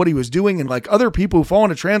conscious of what he was doing. And like other people who fall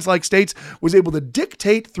into trance-like states, was able to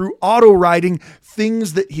dictate through auto-writing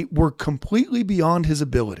things that were completely beyond his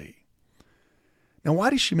ability. Now,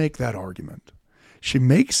 why does she make that argument? She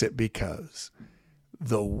makes it because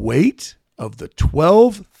the weight of the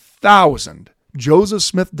 12,000 Joseph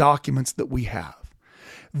Smith documents that we have,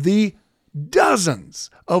 the dozens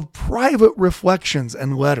of private reflections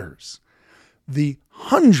and letters, the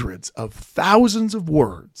hundreds of thousands of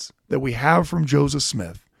words that we have from Joseph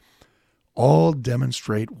Smith, all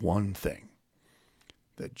demonstrate one thing: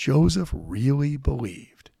 that Joseph really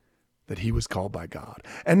believed that he was called by God.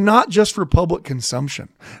 And not just for public consumption,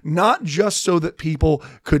 not just so that people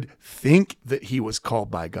could think that he was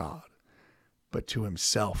called by God, but to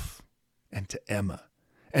himself and to Emma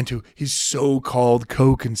and to his so-called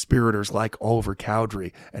co-conspirators like Oliver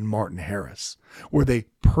Cowdery and Martin Harris, where they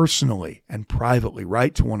personally and privately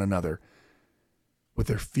write to one another with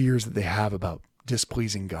their fears that they have about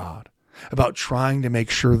displeasing God, about trying to make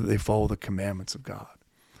sure that they follow the commandments of God.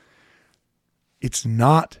 It's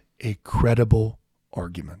not a credible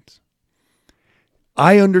argument.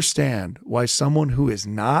 I understand why someone who is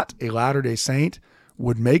not a Latter-day Saint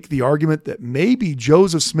would make the argument that maybe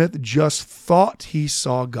Joseph Smith just thought he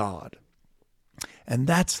saw God. And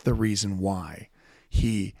that's the reason why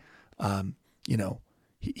he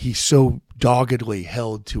so doggedly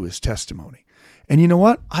held to his testimony. And you know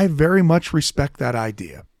what? I very much respect that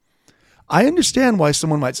idea. I understand why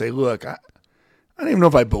someone might say, look, I don't even know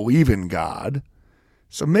if I believe in God.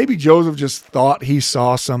 So maybe Joseph just thought he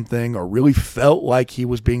saw something or really felt like he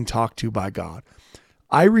was being talked to by God.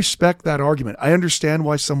 I respect that argument. I understand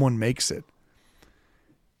why someone makes it.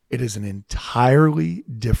 It is an entirely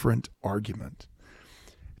different argument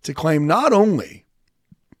to claim not only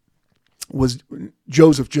was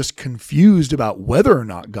Joseph just confused about whether or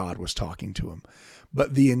not God was talking to him,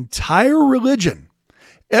 but the entire religion,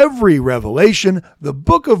 every revelation, the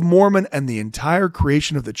Book of Mormon, and the entire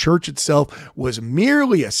creation of the church itself was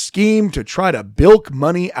merely a scheme to try to bilk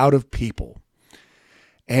money out of people.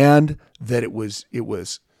 And that it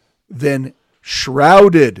was then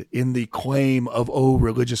shrouded in the claim of,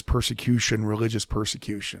 religious persecution,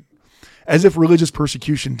 as if religious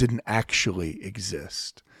persecution didn't actually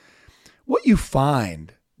exist. What you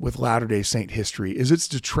find with Latter-day Saint history is its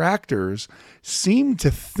detractors seem to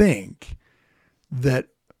think that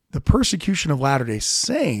the persecution of Latter-day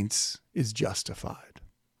Saints is justified.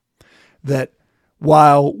 That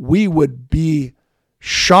while we would be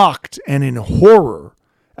shocked and in horror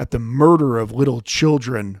at the murder of little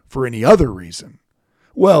children for any other reason,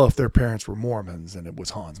 well, if their parents were Mormons and it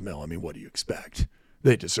was Hans Mill, I mean, what do you expect?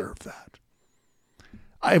 They deserve that.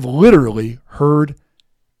 I've literally heard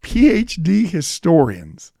PhD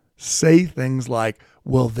historians say things like,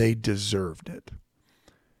 well, they deserved it.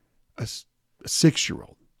 A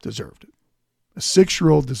 6-year-old deserved it. A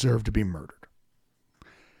 6-year-old deserved to be murdered.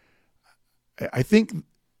 I think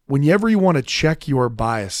whenever you want to check your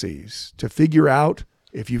biases to figure out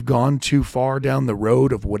if you've gone too far down the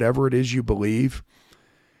road of whatever it is you believe,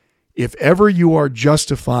 if ever you are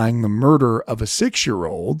justifying the murder of a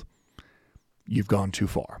 6-year-old, you've gone too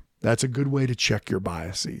far. That's a good way to check your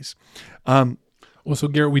biases. Well, so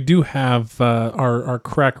Garrett, we do have our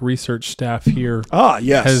crack research staff here.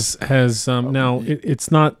 Yes. Has now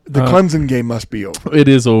it's not the Clemson game must be over. It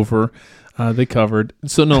is over. They covered.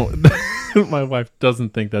 So no, my wife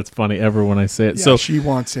doesn't think that's funny ever when I say it. Yeah, so she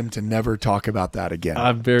wants him to never talk about that again.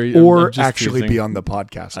 I'm actually be on the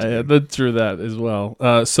podcast. That's true that as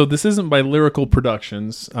well. So this isn't by Lyrical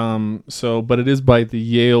Productions. But it is by the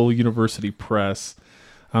Yale University Press.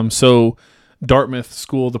 So Dartmouth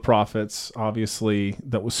School of the Prophets, obviously,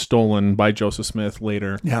 that was stolen by Joseph Smith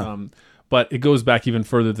later. Yeah. But it goes back even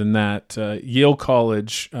further than that. Yale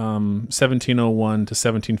College, 1701 to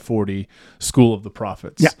 1740, School of the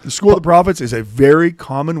Prophets. Yeah, the School of the Prophets is a very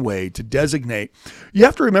common way to designate. You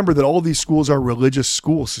have to remember that all these schools are religious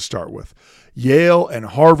schools to start with. Yale and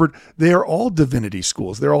Harvard, they are all divinity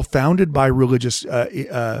schools. They're all founded by religious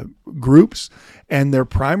groups, and their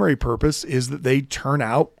primary purpose is that they turn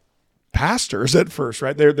out pastors at first,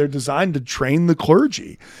 right? They're designed to train the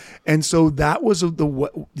clergy. And so that was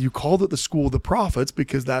what you called it, the School of the Prophets,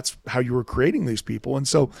 because that's how you were creating these people. And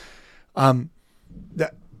so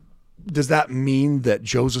does that mean that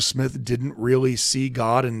Joseph Smith didn't really see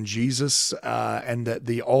God in Jesus, and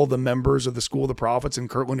that all the members of the School of the Prophets in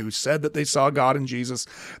Kirtland who said that they saw God in Jesus,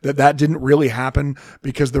 that didn't really happen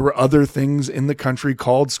because there were other things in the country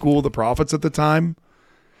called School of the Prophets at the time?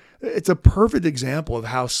 It's a perfect example of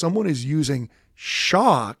how someone is using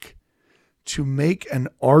shock to make an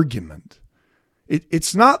argument.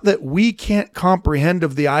 It's not that we can't comprehend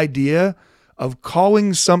of the idea of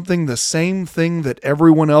calling something the same thing that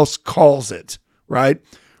everyone else calls it, right?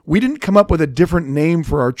 We didn't come up with a different name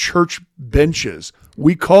for our church benches.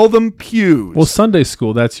 We call them pews. Well, Sunday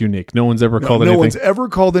school, that's unique. No one's ever called anything. No one's ever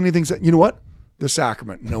called anything. You know what? The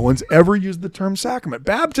sacrament. No one's ever used the term sacrament.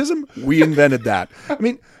 Baptism, we invented that. I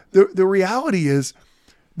mean, the reality is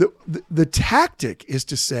the tactic is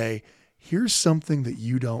to say, here's something that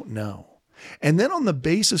you don't know. And then on the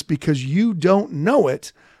basis, because you don't know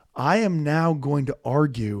it, I am now going to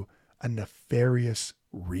argue a nefarious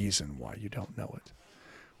reason why you don't know it.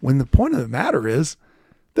 When the point of the matter is,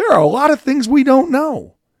 there are a lot of things we don't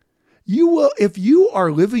know. You will, if you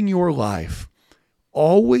are living your life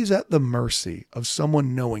always at the mercy of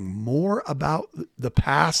someone knowing more about the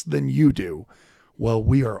past than you do, well,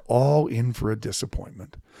 we are all in for a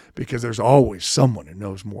disappointment, because there's always someone who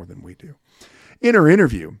knows more than we do. In our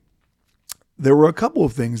interview, there were a couple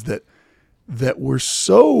of things that were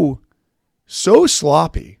so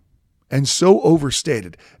sloppy and so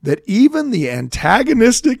overstated that even the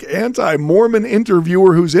antagonistic anti-Mormon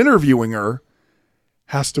interviewer who's interviewing her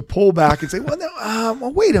has to pull back and say, well, no,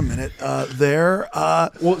 wait a minute there.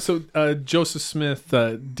 Joseph Smith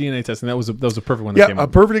DNA testing, that was a perfect one. Yeah, a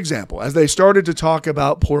perfect example. As they started to talk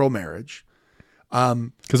about plural marriage.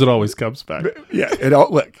 Because it always comes back. Yeah.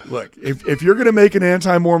 Look, if you're going to make an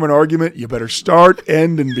anti-Mormon argument, you better start,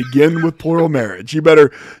 end, and begin with plural marriage. You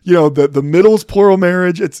better, the middle's plural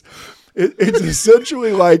marriage. It's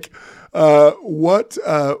essentially like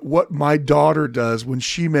what my daughter does when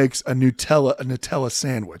she makes a Nutella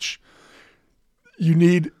sandwich. You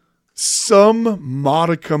need some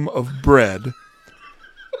modicum of bread,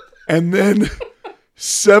 and then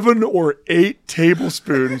 7 or 8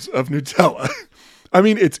 tablespoons of Nutella. I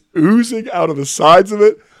mean, it's oozing out of the sides of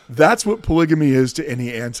it. That's what polygamy is to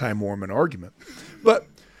any anti-Mormon argument. But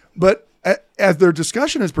as their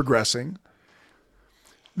discussion is progressing,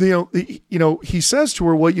 he says to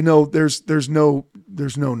her, well, there's no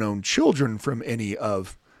known children from any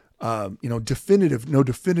of,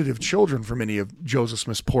 definitive children from any of Joseph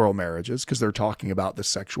Smith's plural marriages, because they're talking about the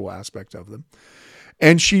sexual aspect of them.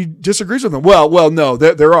 And she disagrees with him. Well, no,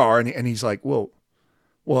 there are. And he's like, well,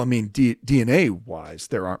 I mean, DNA wise,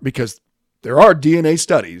 there aren't, because there are DNA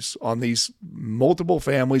studies on these multiple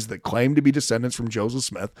families that claim to be descendants from Joseph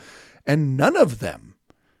Smith, and none of them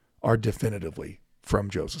are definitively from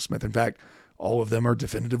Joseph Smith. In fact, all of them are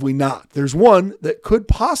definitively not. There's one that could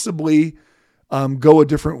possibly go a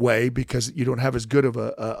different way because you don't have as good of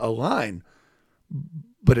a line,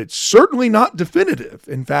 but it's certainly not definitive.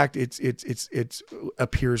 In fact, it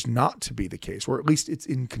appears not to be the case, or at least it's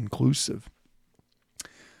inconclusive.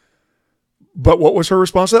 But what was her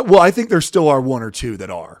response to that? Well, I think there still are one or two that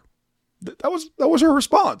are. That was her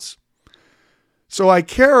response. So I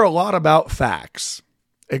care a lot about facts,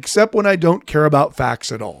 except when I don't care about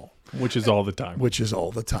facts at all. Which is all the time. Which is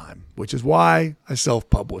all the time. Which is why I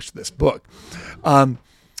self-published this book.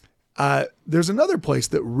 There's another place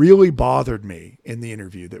that really bothered me in the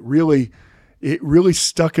interview that really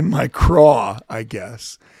stuck in my craw, I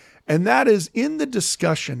guess. And that is in the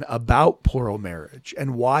discussion about plural marriage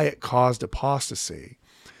and why it caused apostasy.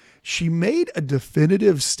 She made a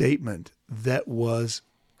definitive statement that was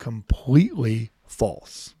completely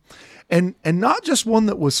false. And not just one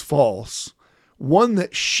that was false, one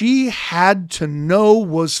that she had to know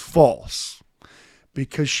was false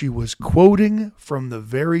because she was quoting from the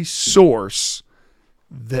very source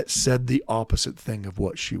that said the opposite thing of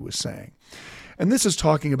what she was saying. And this is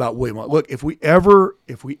talking about William Law. Look, if we ever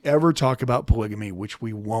talk about polygamy, which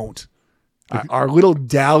we won't, our little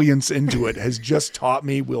dalliance into it has just taught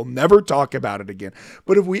me we'll never talk about it again.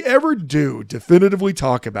 But if we ever do definitively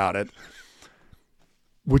talk about it,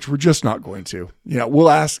 which we're just not going to, we'll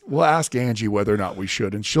ask Angie whether or not we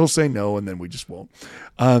should, and she'll say no, and then we just won't.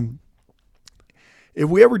 If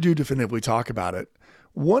we ever do definitively talk about it,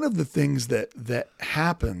 one of the things that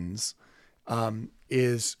happens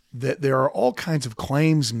is that there are all kinds of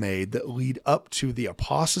claims made that lead up to the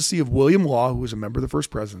apostasy of William Law, who was a member of the First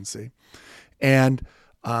Presidency, and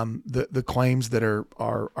the claims that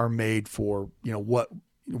are made for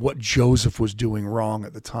what Joseph was doing wrong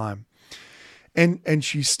at the time. And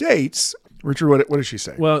she states, Richard, what does she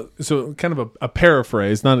say? Well, so kind of a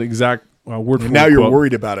paraphrase, not an exact word for word. Now you're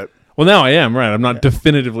worried about it. Well, now I am, right. I'm not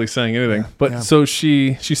definitively saying anything. So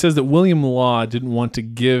she says that William Law didn't want to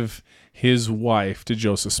give his wife to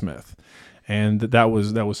Joseph Smith, and that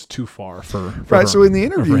was too far for right. her, So in the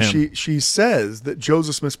interview, she says that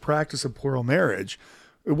Joseph Smith's practice of plural marriage,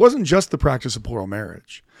 it wasn't just the practice of plural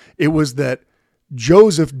marriage. It was that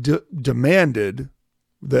Joseph demanded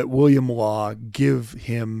that William Law give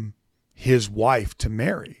him his wife to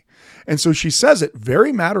marry. And so she says it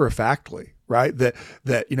very matter-of-factly, right? That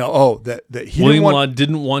he William Law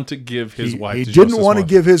didn't want to give his wife to Joseph Smith. He didn't want to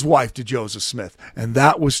give his wife to Joseph Smith, and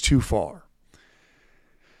that was too far.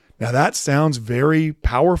 Now that sounds very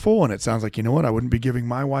powerful, and it sounds like, I wouldn't be giving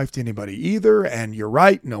my wife to anybody either, and you're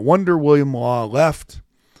right, no wonder William Law left.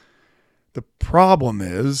 The problem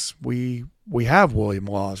is we have William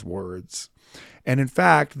Law's words. And in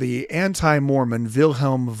fact, the anti-Mormon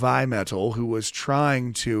Wilhelm Weimettel, who was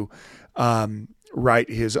trying to write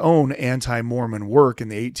his own anti-Mormon work in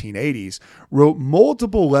the 1880s, wrote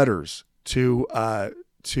multiple letters to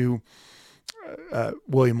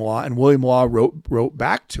William Law, and William Law wrote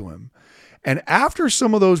back to him. And after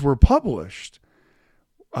some of those were published,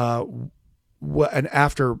 and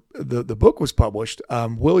after the book was published,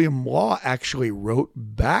 William Law actually wrote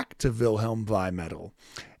back to Wilhelm Weimettel,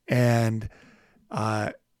 and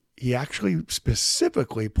he actually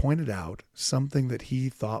specifically pointed out something that he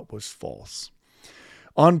thought was false.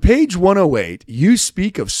 On page 108, you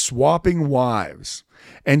speak of swapping wives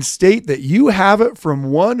and state that you have it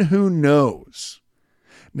from one who knows.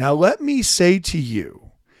 Now let me say to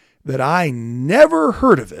you that I never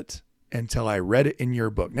heard of it until I read it in your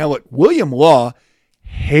book. Now look, William Law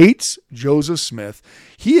hates Joseph Smith.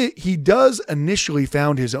 He does initially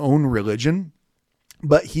found his own religion,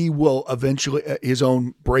 but he will eventually, his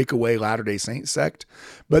own breakaway Latter-day Saint sect,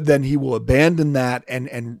 but then he will abandon that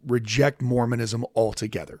and reject Mormonism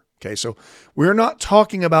altogether. Okay, so we're not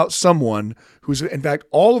talking about someone who's, in fact,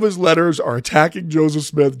 all of his letters are attacking Joseph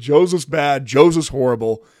Smith. Joseph's bad, Joseph's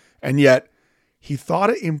horrible, and yet he thought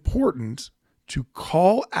it important to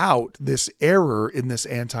call out this error in this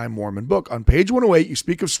anti-Mormon book. On page 108, you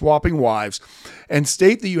speak of swapping wives and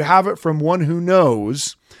state that you have it from one who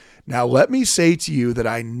knows. Now, let me say to you that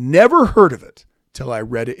I never heard of it till I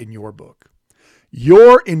read it in your book.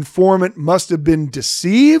 Your informant must have been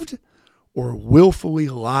deceived or willfully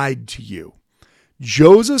lied to you.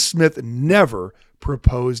 Joseph Smith never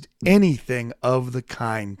proposed anything of the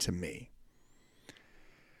kind to me.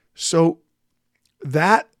 So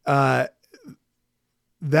that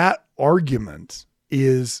argument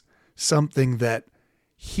is something that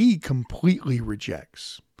he completely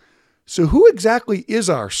rejects. So who exactly is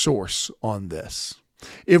our source on this?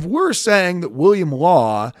 If we're saying that William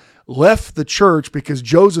Law left the church because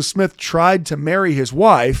Joseph Smith tried to marry his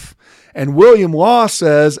wife, and William Law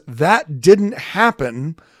says that didn't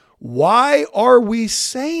happen, why are we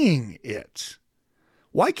saying it?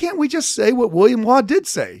 Why can't we just say what William Law did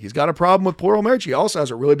say? He's got a problem with plural marriage. He also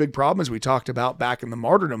has a really big problem, as we talked about back in the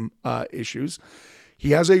martyrdom issues.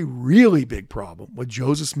 He has a really big problem with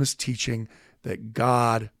Joseph Smith's teaching that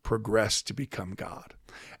God progressed to become God,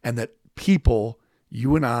 and that people,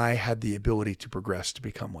 you and I, had the ability to progress to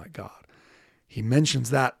become like God. He mentions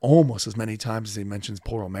that almost as many times as he mentions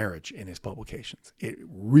plural marriage in his publications. It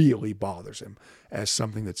really bothers him as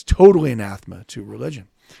something that's totally anathema to religion.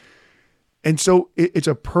 And so it's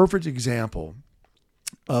a perfect example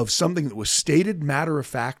of something that was stated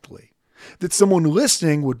matter-of-factly, that someone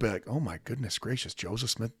listening would be like, oh my goodness gracious, Joseph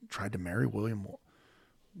Smith tried to marry William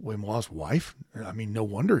Law's wife? I mean, no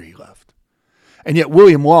wonder he left. And yet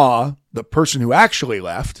William Law, the person who actually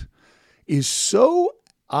left, is so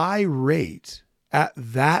irate at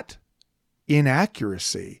that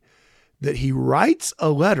inaccuracy that he writes a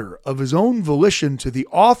letter of his own volition to the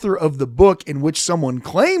author of the book in which someone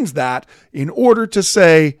claims that, in order to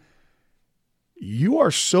say, you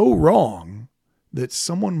are so wrong that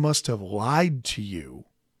someone must have lied to you,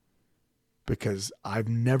 because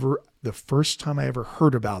the first time I ever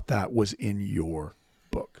heard about that was in your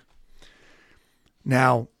book.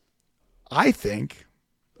 Now, I think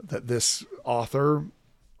that this author,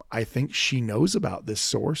 I think she knows about this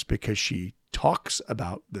source because she talks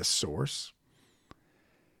about this source.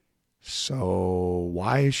 So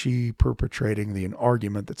why is she perpetrating an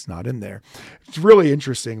argument that's not in there? It's really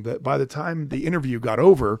interesting that by the time the interview got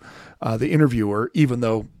over, the interviewer, even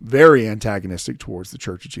though very antagonistic towards the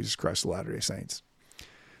Church of Jesus Christ of Latter-day Saints,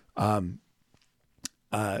 kind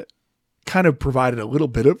of provided a little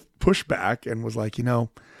bit of pushback and was like, I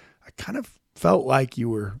kind of felt like you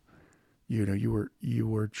were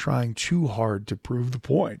trying too hard to prove the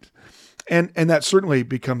point. And that certainly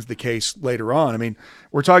becomes the case later on. I mean,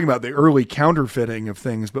 we're talking about the early counterfeiting of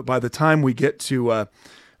things, but by the time we get to,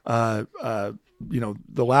 the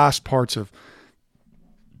last parts of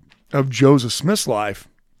Joseph Smith's life,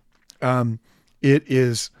 it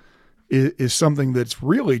is something that's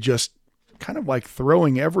really just kind of like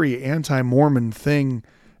throwing every anti-Mormon thing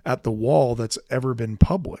at the wall that's ever been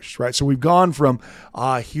published, right? So we've gone from,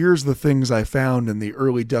 here's the things I found in the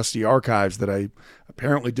early dusty archives that I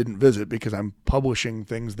apparently didn't visit because I'm publishing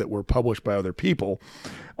things that were published by other people.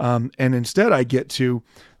 And instead I get to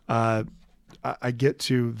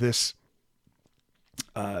this,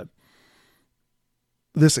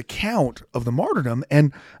 this account of the martyrdom,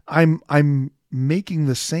 and I'm making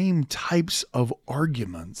the same types of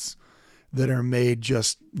arguments that are made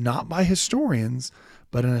just not by historians,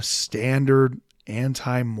 but in a standard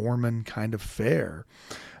anti-Mormon kind of fare.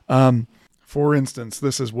 For instance,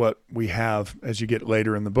 this is what we have as you get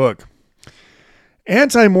later in the book.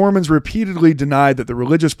 Anti-Mormons repeatedly denied that the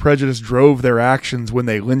religious prejudice drove their actions when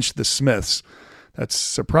they lynched the Smiths. That's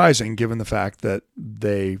surprising given the fact that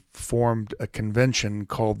they formed a convention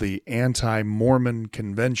called the Anti-Mormon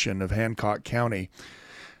Convention of Hancock County.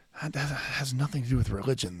 That has nothing to do with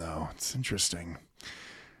religion, though. It's interesting.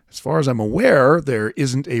 As far as I'm aware, there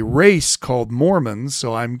isn't a race called Mormons,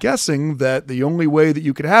 so I'm guessing that the only way that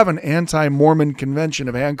you could have an anti-Mormon convention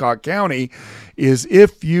of Hancock County is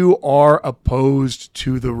if you are opposed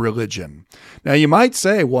to the religion. Now, you might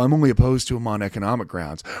say, well, I'm only opposed to them on economic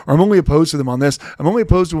grounds, or I'm only opposed to them on this, I'm only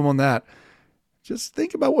opposed to them on that. Just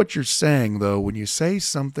think about what you're saying, though, when you say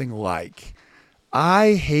something like,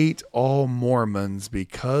 I hate all Mormons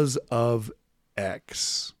because of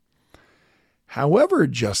X. However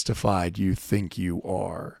justified you think you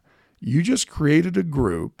are, you just created a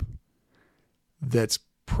group that's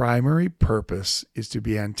primary purpose is to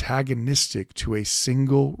be antagonistic to a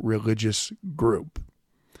single religious group.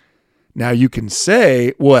 Now you can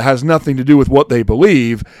say, well, it has nothing to do with what they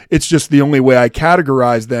believe. It's just the only way I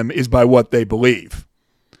categorize them is by what they believe.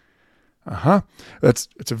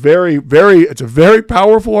 It's a very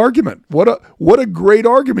powerful argument. What a great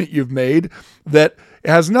argument you've made, that it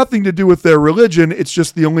has nothing to do with their religion. It's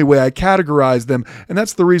just the only way I categorize them. And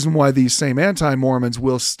that's the reason why these same anti-Mormons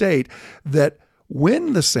will state that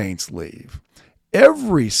when the saints leave,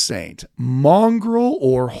 every saint, mongrel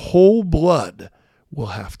or whole blood, will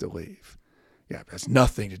have to leave. Yeah, it has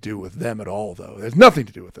nothing to do with them at all, though. There's nothing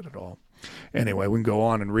to do with it at all. Anyway, we can go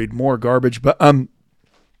on and read more garbage, but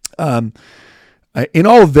in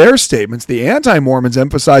all of their statements, the anti-Mormons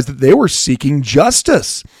emphasized that they were seeking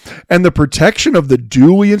justice and the protection of the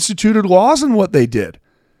duly instituted laws in what they did.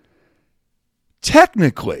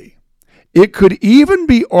 Technically, It could even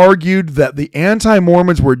be argued that the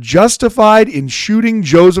anti-Mormons were justified in shooting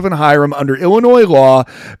Joseph and Hyrum under Illinois law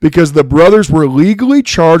because the brothers were legally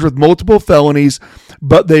charged with multiple felonies,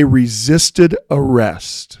 but they resisted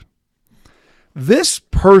arrest. This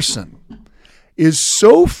person is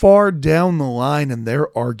so far down the line in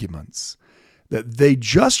their arguments that they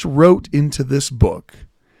just wrote into this book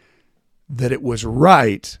that it was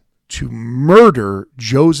right to murder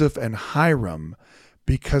Joseph and Hyrum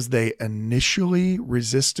because they initially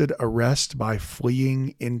resisted arrest by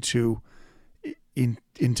fleeing into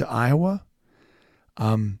Iowa.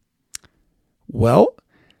 Well,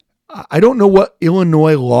 I don't know what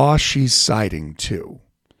Illinois law she's citing to.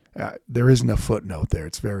 There isn't a footnote there.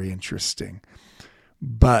 It's very interesting.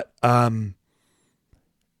 But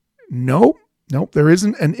nope, there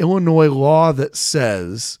isn't an Illinois law that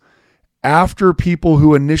says after people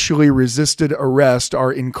who initially resisted arrest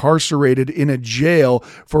are incarcerated in a jail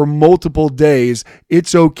for multiple days,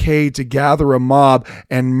 it's okay to gather a mob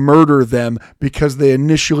and murder them because they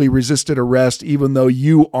initially resisted arrest, even though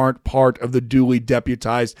you aren't part of the duly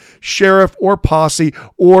deputized sheriff or posse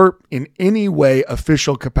or in any way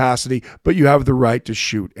official capacity, but you have the right to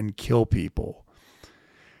shoot and kill people.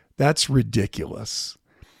 That's ridiculous.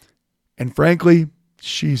 And frankly,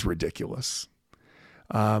 she's ridiculous.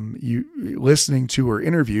 Listening to her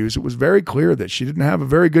interviews, it was very clear that she didn't have a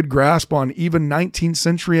very good grasp on even 19th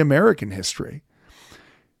century American history.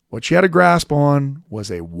 What she had a grasp on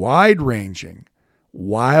was a wide-ranging,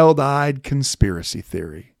 wild-eyed conspiracy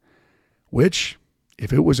theory, which,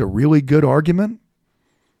 if it was a really good argument,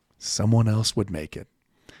 someone else would make it.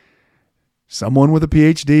 Someone with a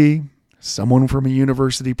PhD, someone from a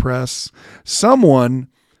university press, someone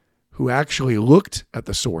who actually looked at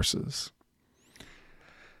the sources.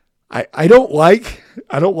 I don't like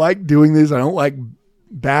doing this. I don't like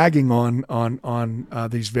bagging on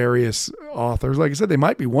these various authors. Like I said, they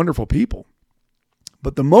might be wonderful people,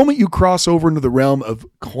 but the moment you cross over into the realm of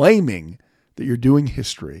claiming that you're doing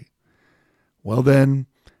history, well then,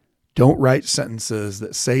 don't write sentences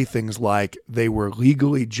that say things like they were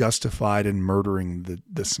legally justified in murdering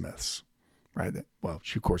the Smiths. Right? Well,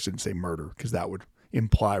 she of course didn't say murder because that would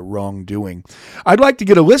imply wrongdoing. I'd like to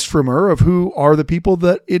get a list from her of who are the people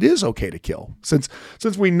that it is okay to kill. Since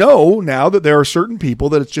we know now that there are certain people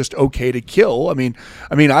that it's just okay to kill. I mean,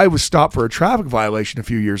 I was stopped for a traffic violation a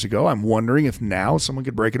few years ago. I'm wondering if now someone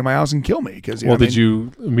could break into my house and kill me. Because did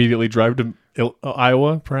you immediately drive to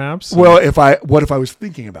Iowa, perhaps? Well, what if I was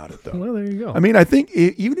thinking about it though? Well, there you go. I mean, I think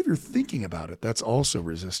even if you're thinking about it, that's also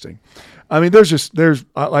resisting. I mean, there's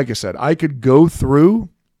like I said, I could go through,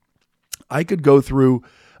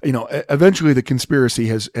 eventually the conspiracy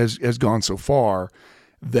has gone so far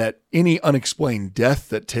that any unexplained death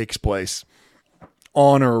that takes place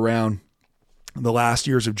on or around the last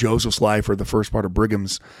years of Joseph's life or the first part of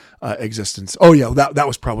Brigham's existence. Oh yeah, that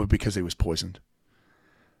was probably because he was poisoned.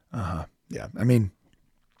 Yeah. I mean,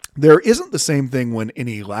 there isn't the same thing when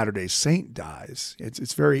any Latter-day Saint dies.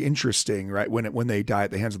 It's very interesting, right? When they die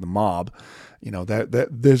at the hands of the mob, that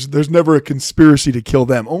there's never a conspiracy to kill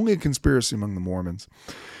them. Only a conspiracy among the Mormons.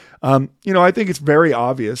 I think it's very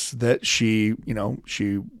obvious that she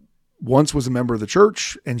once was a member of the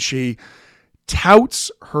church and she touts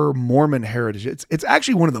her Mormon heritage. It's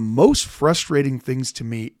actually one of the most frustrating things to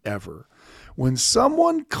me ever. When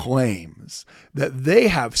someone claims that they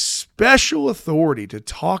have special authority to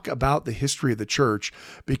talk about the history of the church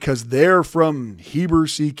because they're from Heber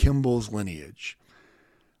C. Kimball's lineage,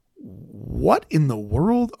 what in the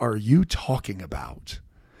world are you talking about?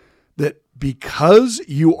 That because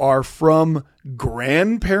you are from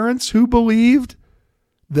grandparents who believed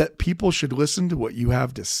that people should listen to what you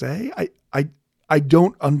have to say? I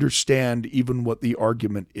don't understand even what the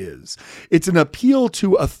argument is. It's an appeal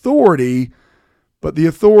to authority, but the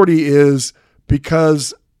authority is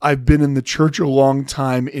because I've been in the church a long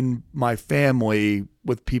time in my family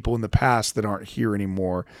with people in the past that aren't here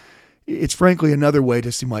anymore. It's frankly another way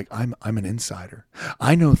to seem like I'm an insider.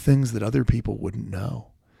 I know things that other people wouldn't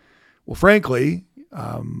know. Well, frankly,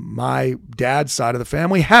 my dad's side of the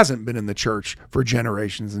family hasn't been in the church for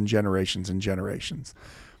generations and generations and generations.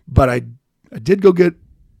 But I did go get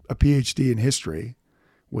a PhD in history,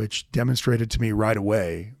 which demonstrated to me right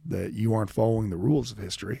away that you aren't following the rules of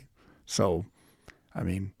history. So, I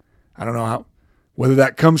mean, I don't know whether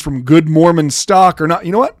that comes from good Mormon stock or not.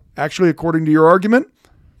 You know what? Actually, according to your argument,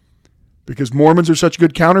 because Mormons are such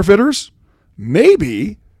good counterfeiters,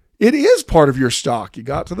 maybe it is part of your stock. You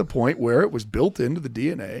got to the point where it was built into the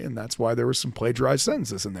DNA, and that's why there was some plagiarized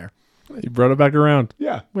sentences in there. You brought it back around.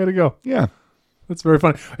 Yeah. Way to go. Yeah. That's very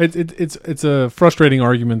funny. It's a frustrating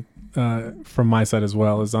argument from my side as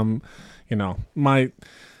well, as I'm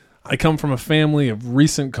I come from a family of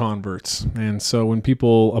recent converts, and so when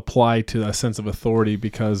people apply to a sense of authority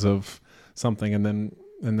because of something, and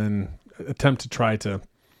then attempt to try to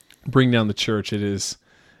bring down the church, it is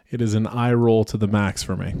an eye roll to the max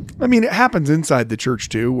for me. I mean, it happens inside the church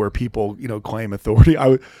too, where people, claim authority.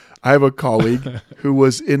 I have a colleague who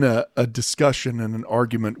was in a discussion and an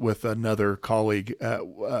argument with another colleague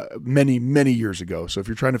many, many years ago. So if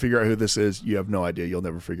you're trying to figure out who this is, you have no idea. You'll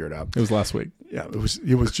never figure it out. It was last week. Yeah,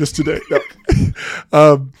 it was just today.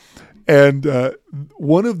 And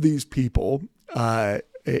one of these people,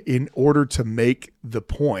 in order to make the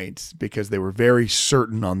point, because they were very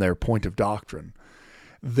certain on their point of doctrine,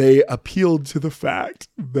 they appealed to the fact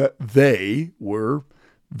that they were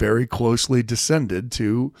very closely descended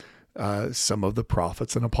to some of the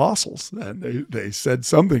prophets and apostles. And they said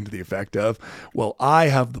something to the effect of, well, I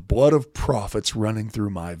have the blood of prophets running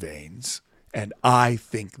through my veins, and I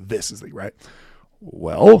think this is right.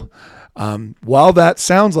 Well, while that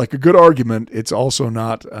sounds like a good argument, it's also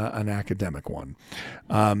not an academic one.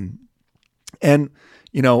 And,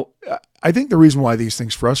 I think the reason why these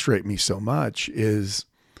things frustrate me so much is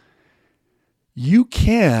you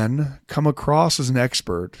can come across as an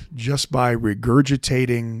expert just by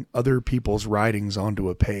regurgitating other people's writings onto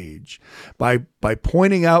a page, by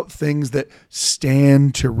pointing out things that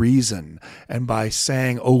stand to reason, and by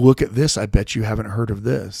saying, oh, look at this, I bet you haven't heard of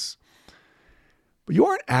this. But you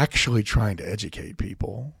aren't actually trying to educate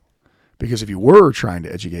people, because if you were trying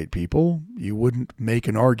to educate people, you wouldn't make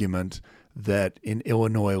an argument that in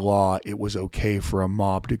Illinois law, it was okay for a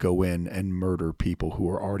mob to go in and murder people who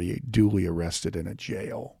were already duly arrested in a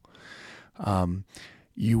jail.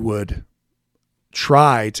 You would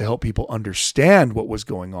try to help people understand what was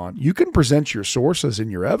going on. You can present your sources and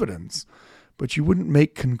your evidence, but you wouldn't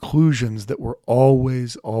make conclusions that were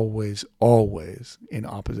always, always, always in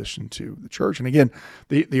opposition to the church. And again,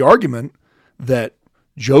 the argument that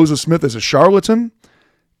Joseph Smith is a charlatan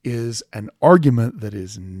is an argument that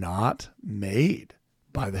is not made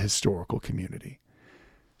by the historical community.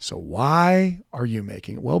 So why are you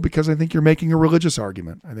making it? Well, because I think you're making a religious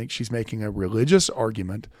argument. I think she's making a religious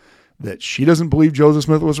argument that she doesn't believe Joseph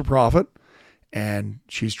Smith was a prophet, and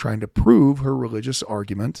she's trying to prove her religious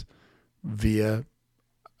argument via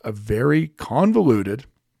a very convoluted,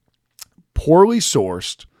 poorly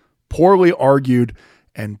sourced, poorly argued,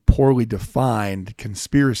 and poorly defined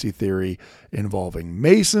conspiracy theory involving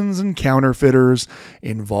Masons and counterfeiters,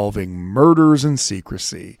 involving murders and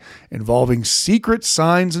secrecy, involving secret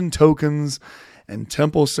signs and tokens and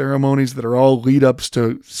temple ceremonies that are all lead-ups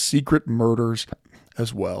to secret murders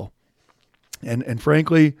as well. And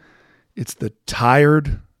frankly, it's the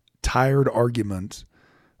tired argument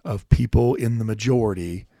of people in the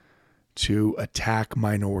majority to attack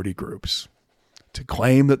minority groups, to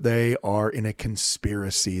claim that they are in a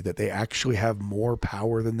conspiracy, that they actually have more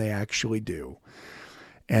power than they actually do.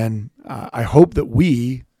 And I hope that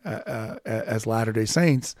we, as Latter-day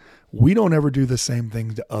Saints, we don't ever do the same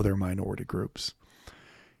thing to other minority groups.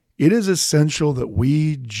 It is essential that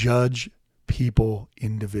we judge people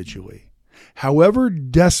individually. However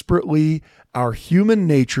desperately our human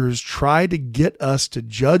natures try to get us to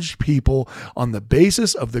judge people on the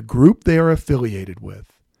basis of the group they are affiliated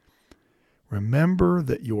with, remember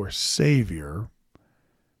that your Savior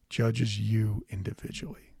judges you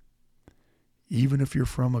individually, even if you're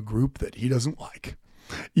from a group that he doesn't like,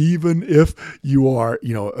 even if you are,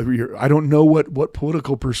 I don't know what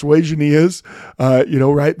political persuasion he is,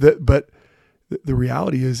 right? But the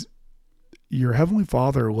reality is your Heavenly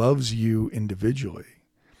Father loves you individually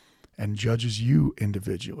and judges you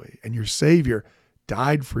individually, and your Savior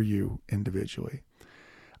died for you individually.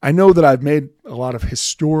 I know that I've made a lot of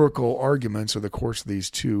historical arguments over the course of these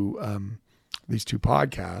two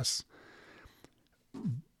podcasts,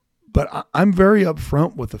 but I'm very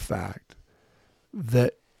upfront with the fact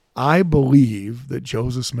that I believe that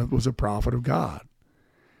Joseph Smith was a prophet of God.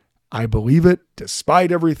 I believe it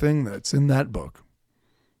despite everything that's in that book.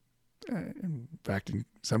 In fact, in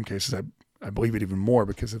some cases, I believe it even more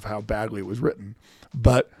because of how badly it was written.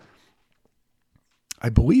 But I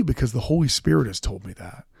believe because the Holy Spirit has told me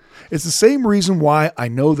that. It's the same reason why I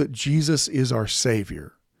know that Jesus is our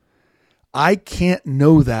Savior. I can't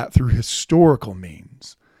know that through historical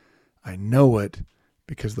means. I know it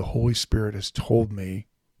because the Holy Spirit has told me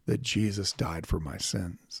that Jesus died for my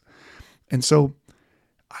sins. And so,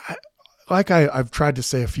 I've tried to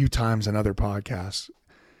say a few times in other podcasts,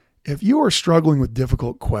 if you are struggling with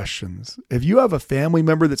difficult questions, if you have a family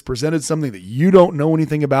member that's presented something that you don't know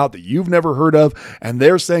anything about, that you've never heard of, and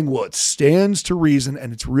they're saying, well, it stands to reason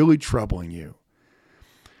and it's really troubling you,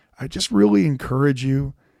 I just really encourage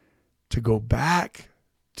you, to go back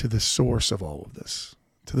to the source of all of this,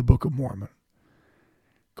 to the Book of Mormon.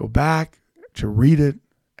 Go back to read it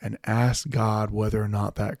and ask God whether or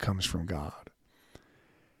not that comes from God.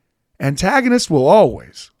 Antagonists will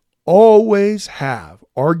always have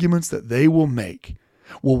arguments that they will make.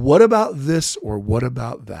 Well, what about this or what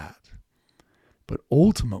about that? But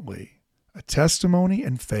ultimately, a testimony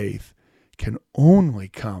and faith can only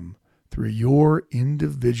come through your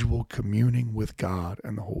individual communing with God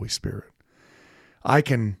and the Holy Spirit. I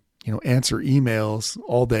can, answer emails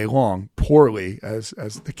all day long, poorly as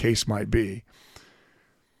the case might be.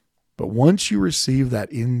 But once you receive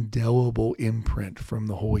that indelible imprint from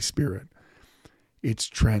the Holy Spirit, it's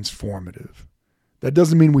transformative. That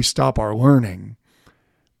doesn't mean we stop our learning,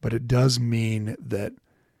 but it does mean that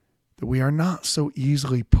we are not so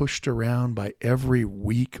easily pushed around by every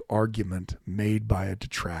weak argument made by a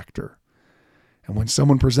detractor. And when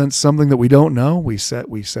someone presents something that we don't know, we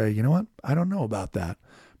say, you know what? I don't know about that,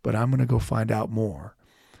 but I'm going to go find out more.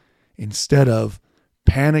 Instead of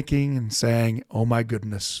panicking and saying, oh my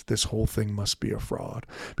goodness, this whole thing must be a fraud.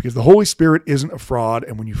 Because the Holy Spirit isn't a fraud.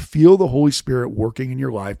 And when you feel the Holy Spirit working in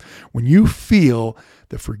your life, when you feel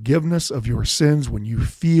the forgiveness of your sins, when you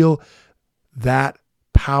feel that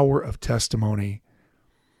power of testimony,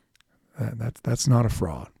 that's not a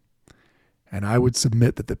fraud. And I would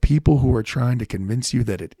submit that the people who are trying to convince you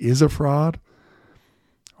that it is a fraud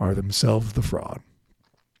are themselves the fraud,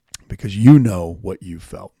 because you know what you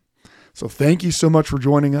felt. So thank you so much for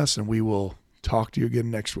joining us, and we will talk to you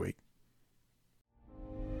again next week.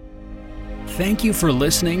 Thank you for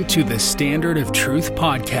listening to the Standard of Truth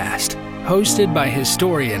podcast, hosted by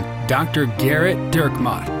historian Dr. Gerrit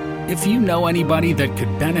Dirkmaat. If you know anybody that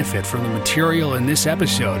could benefit from the material in this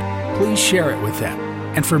episode, please share it with them.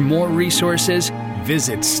 And for more resources,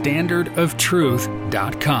 visit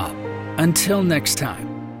standardoftruth.com. Until next time.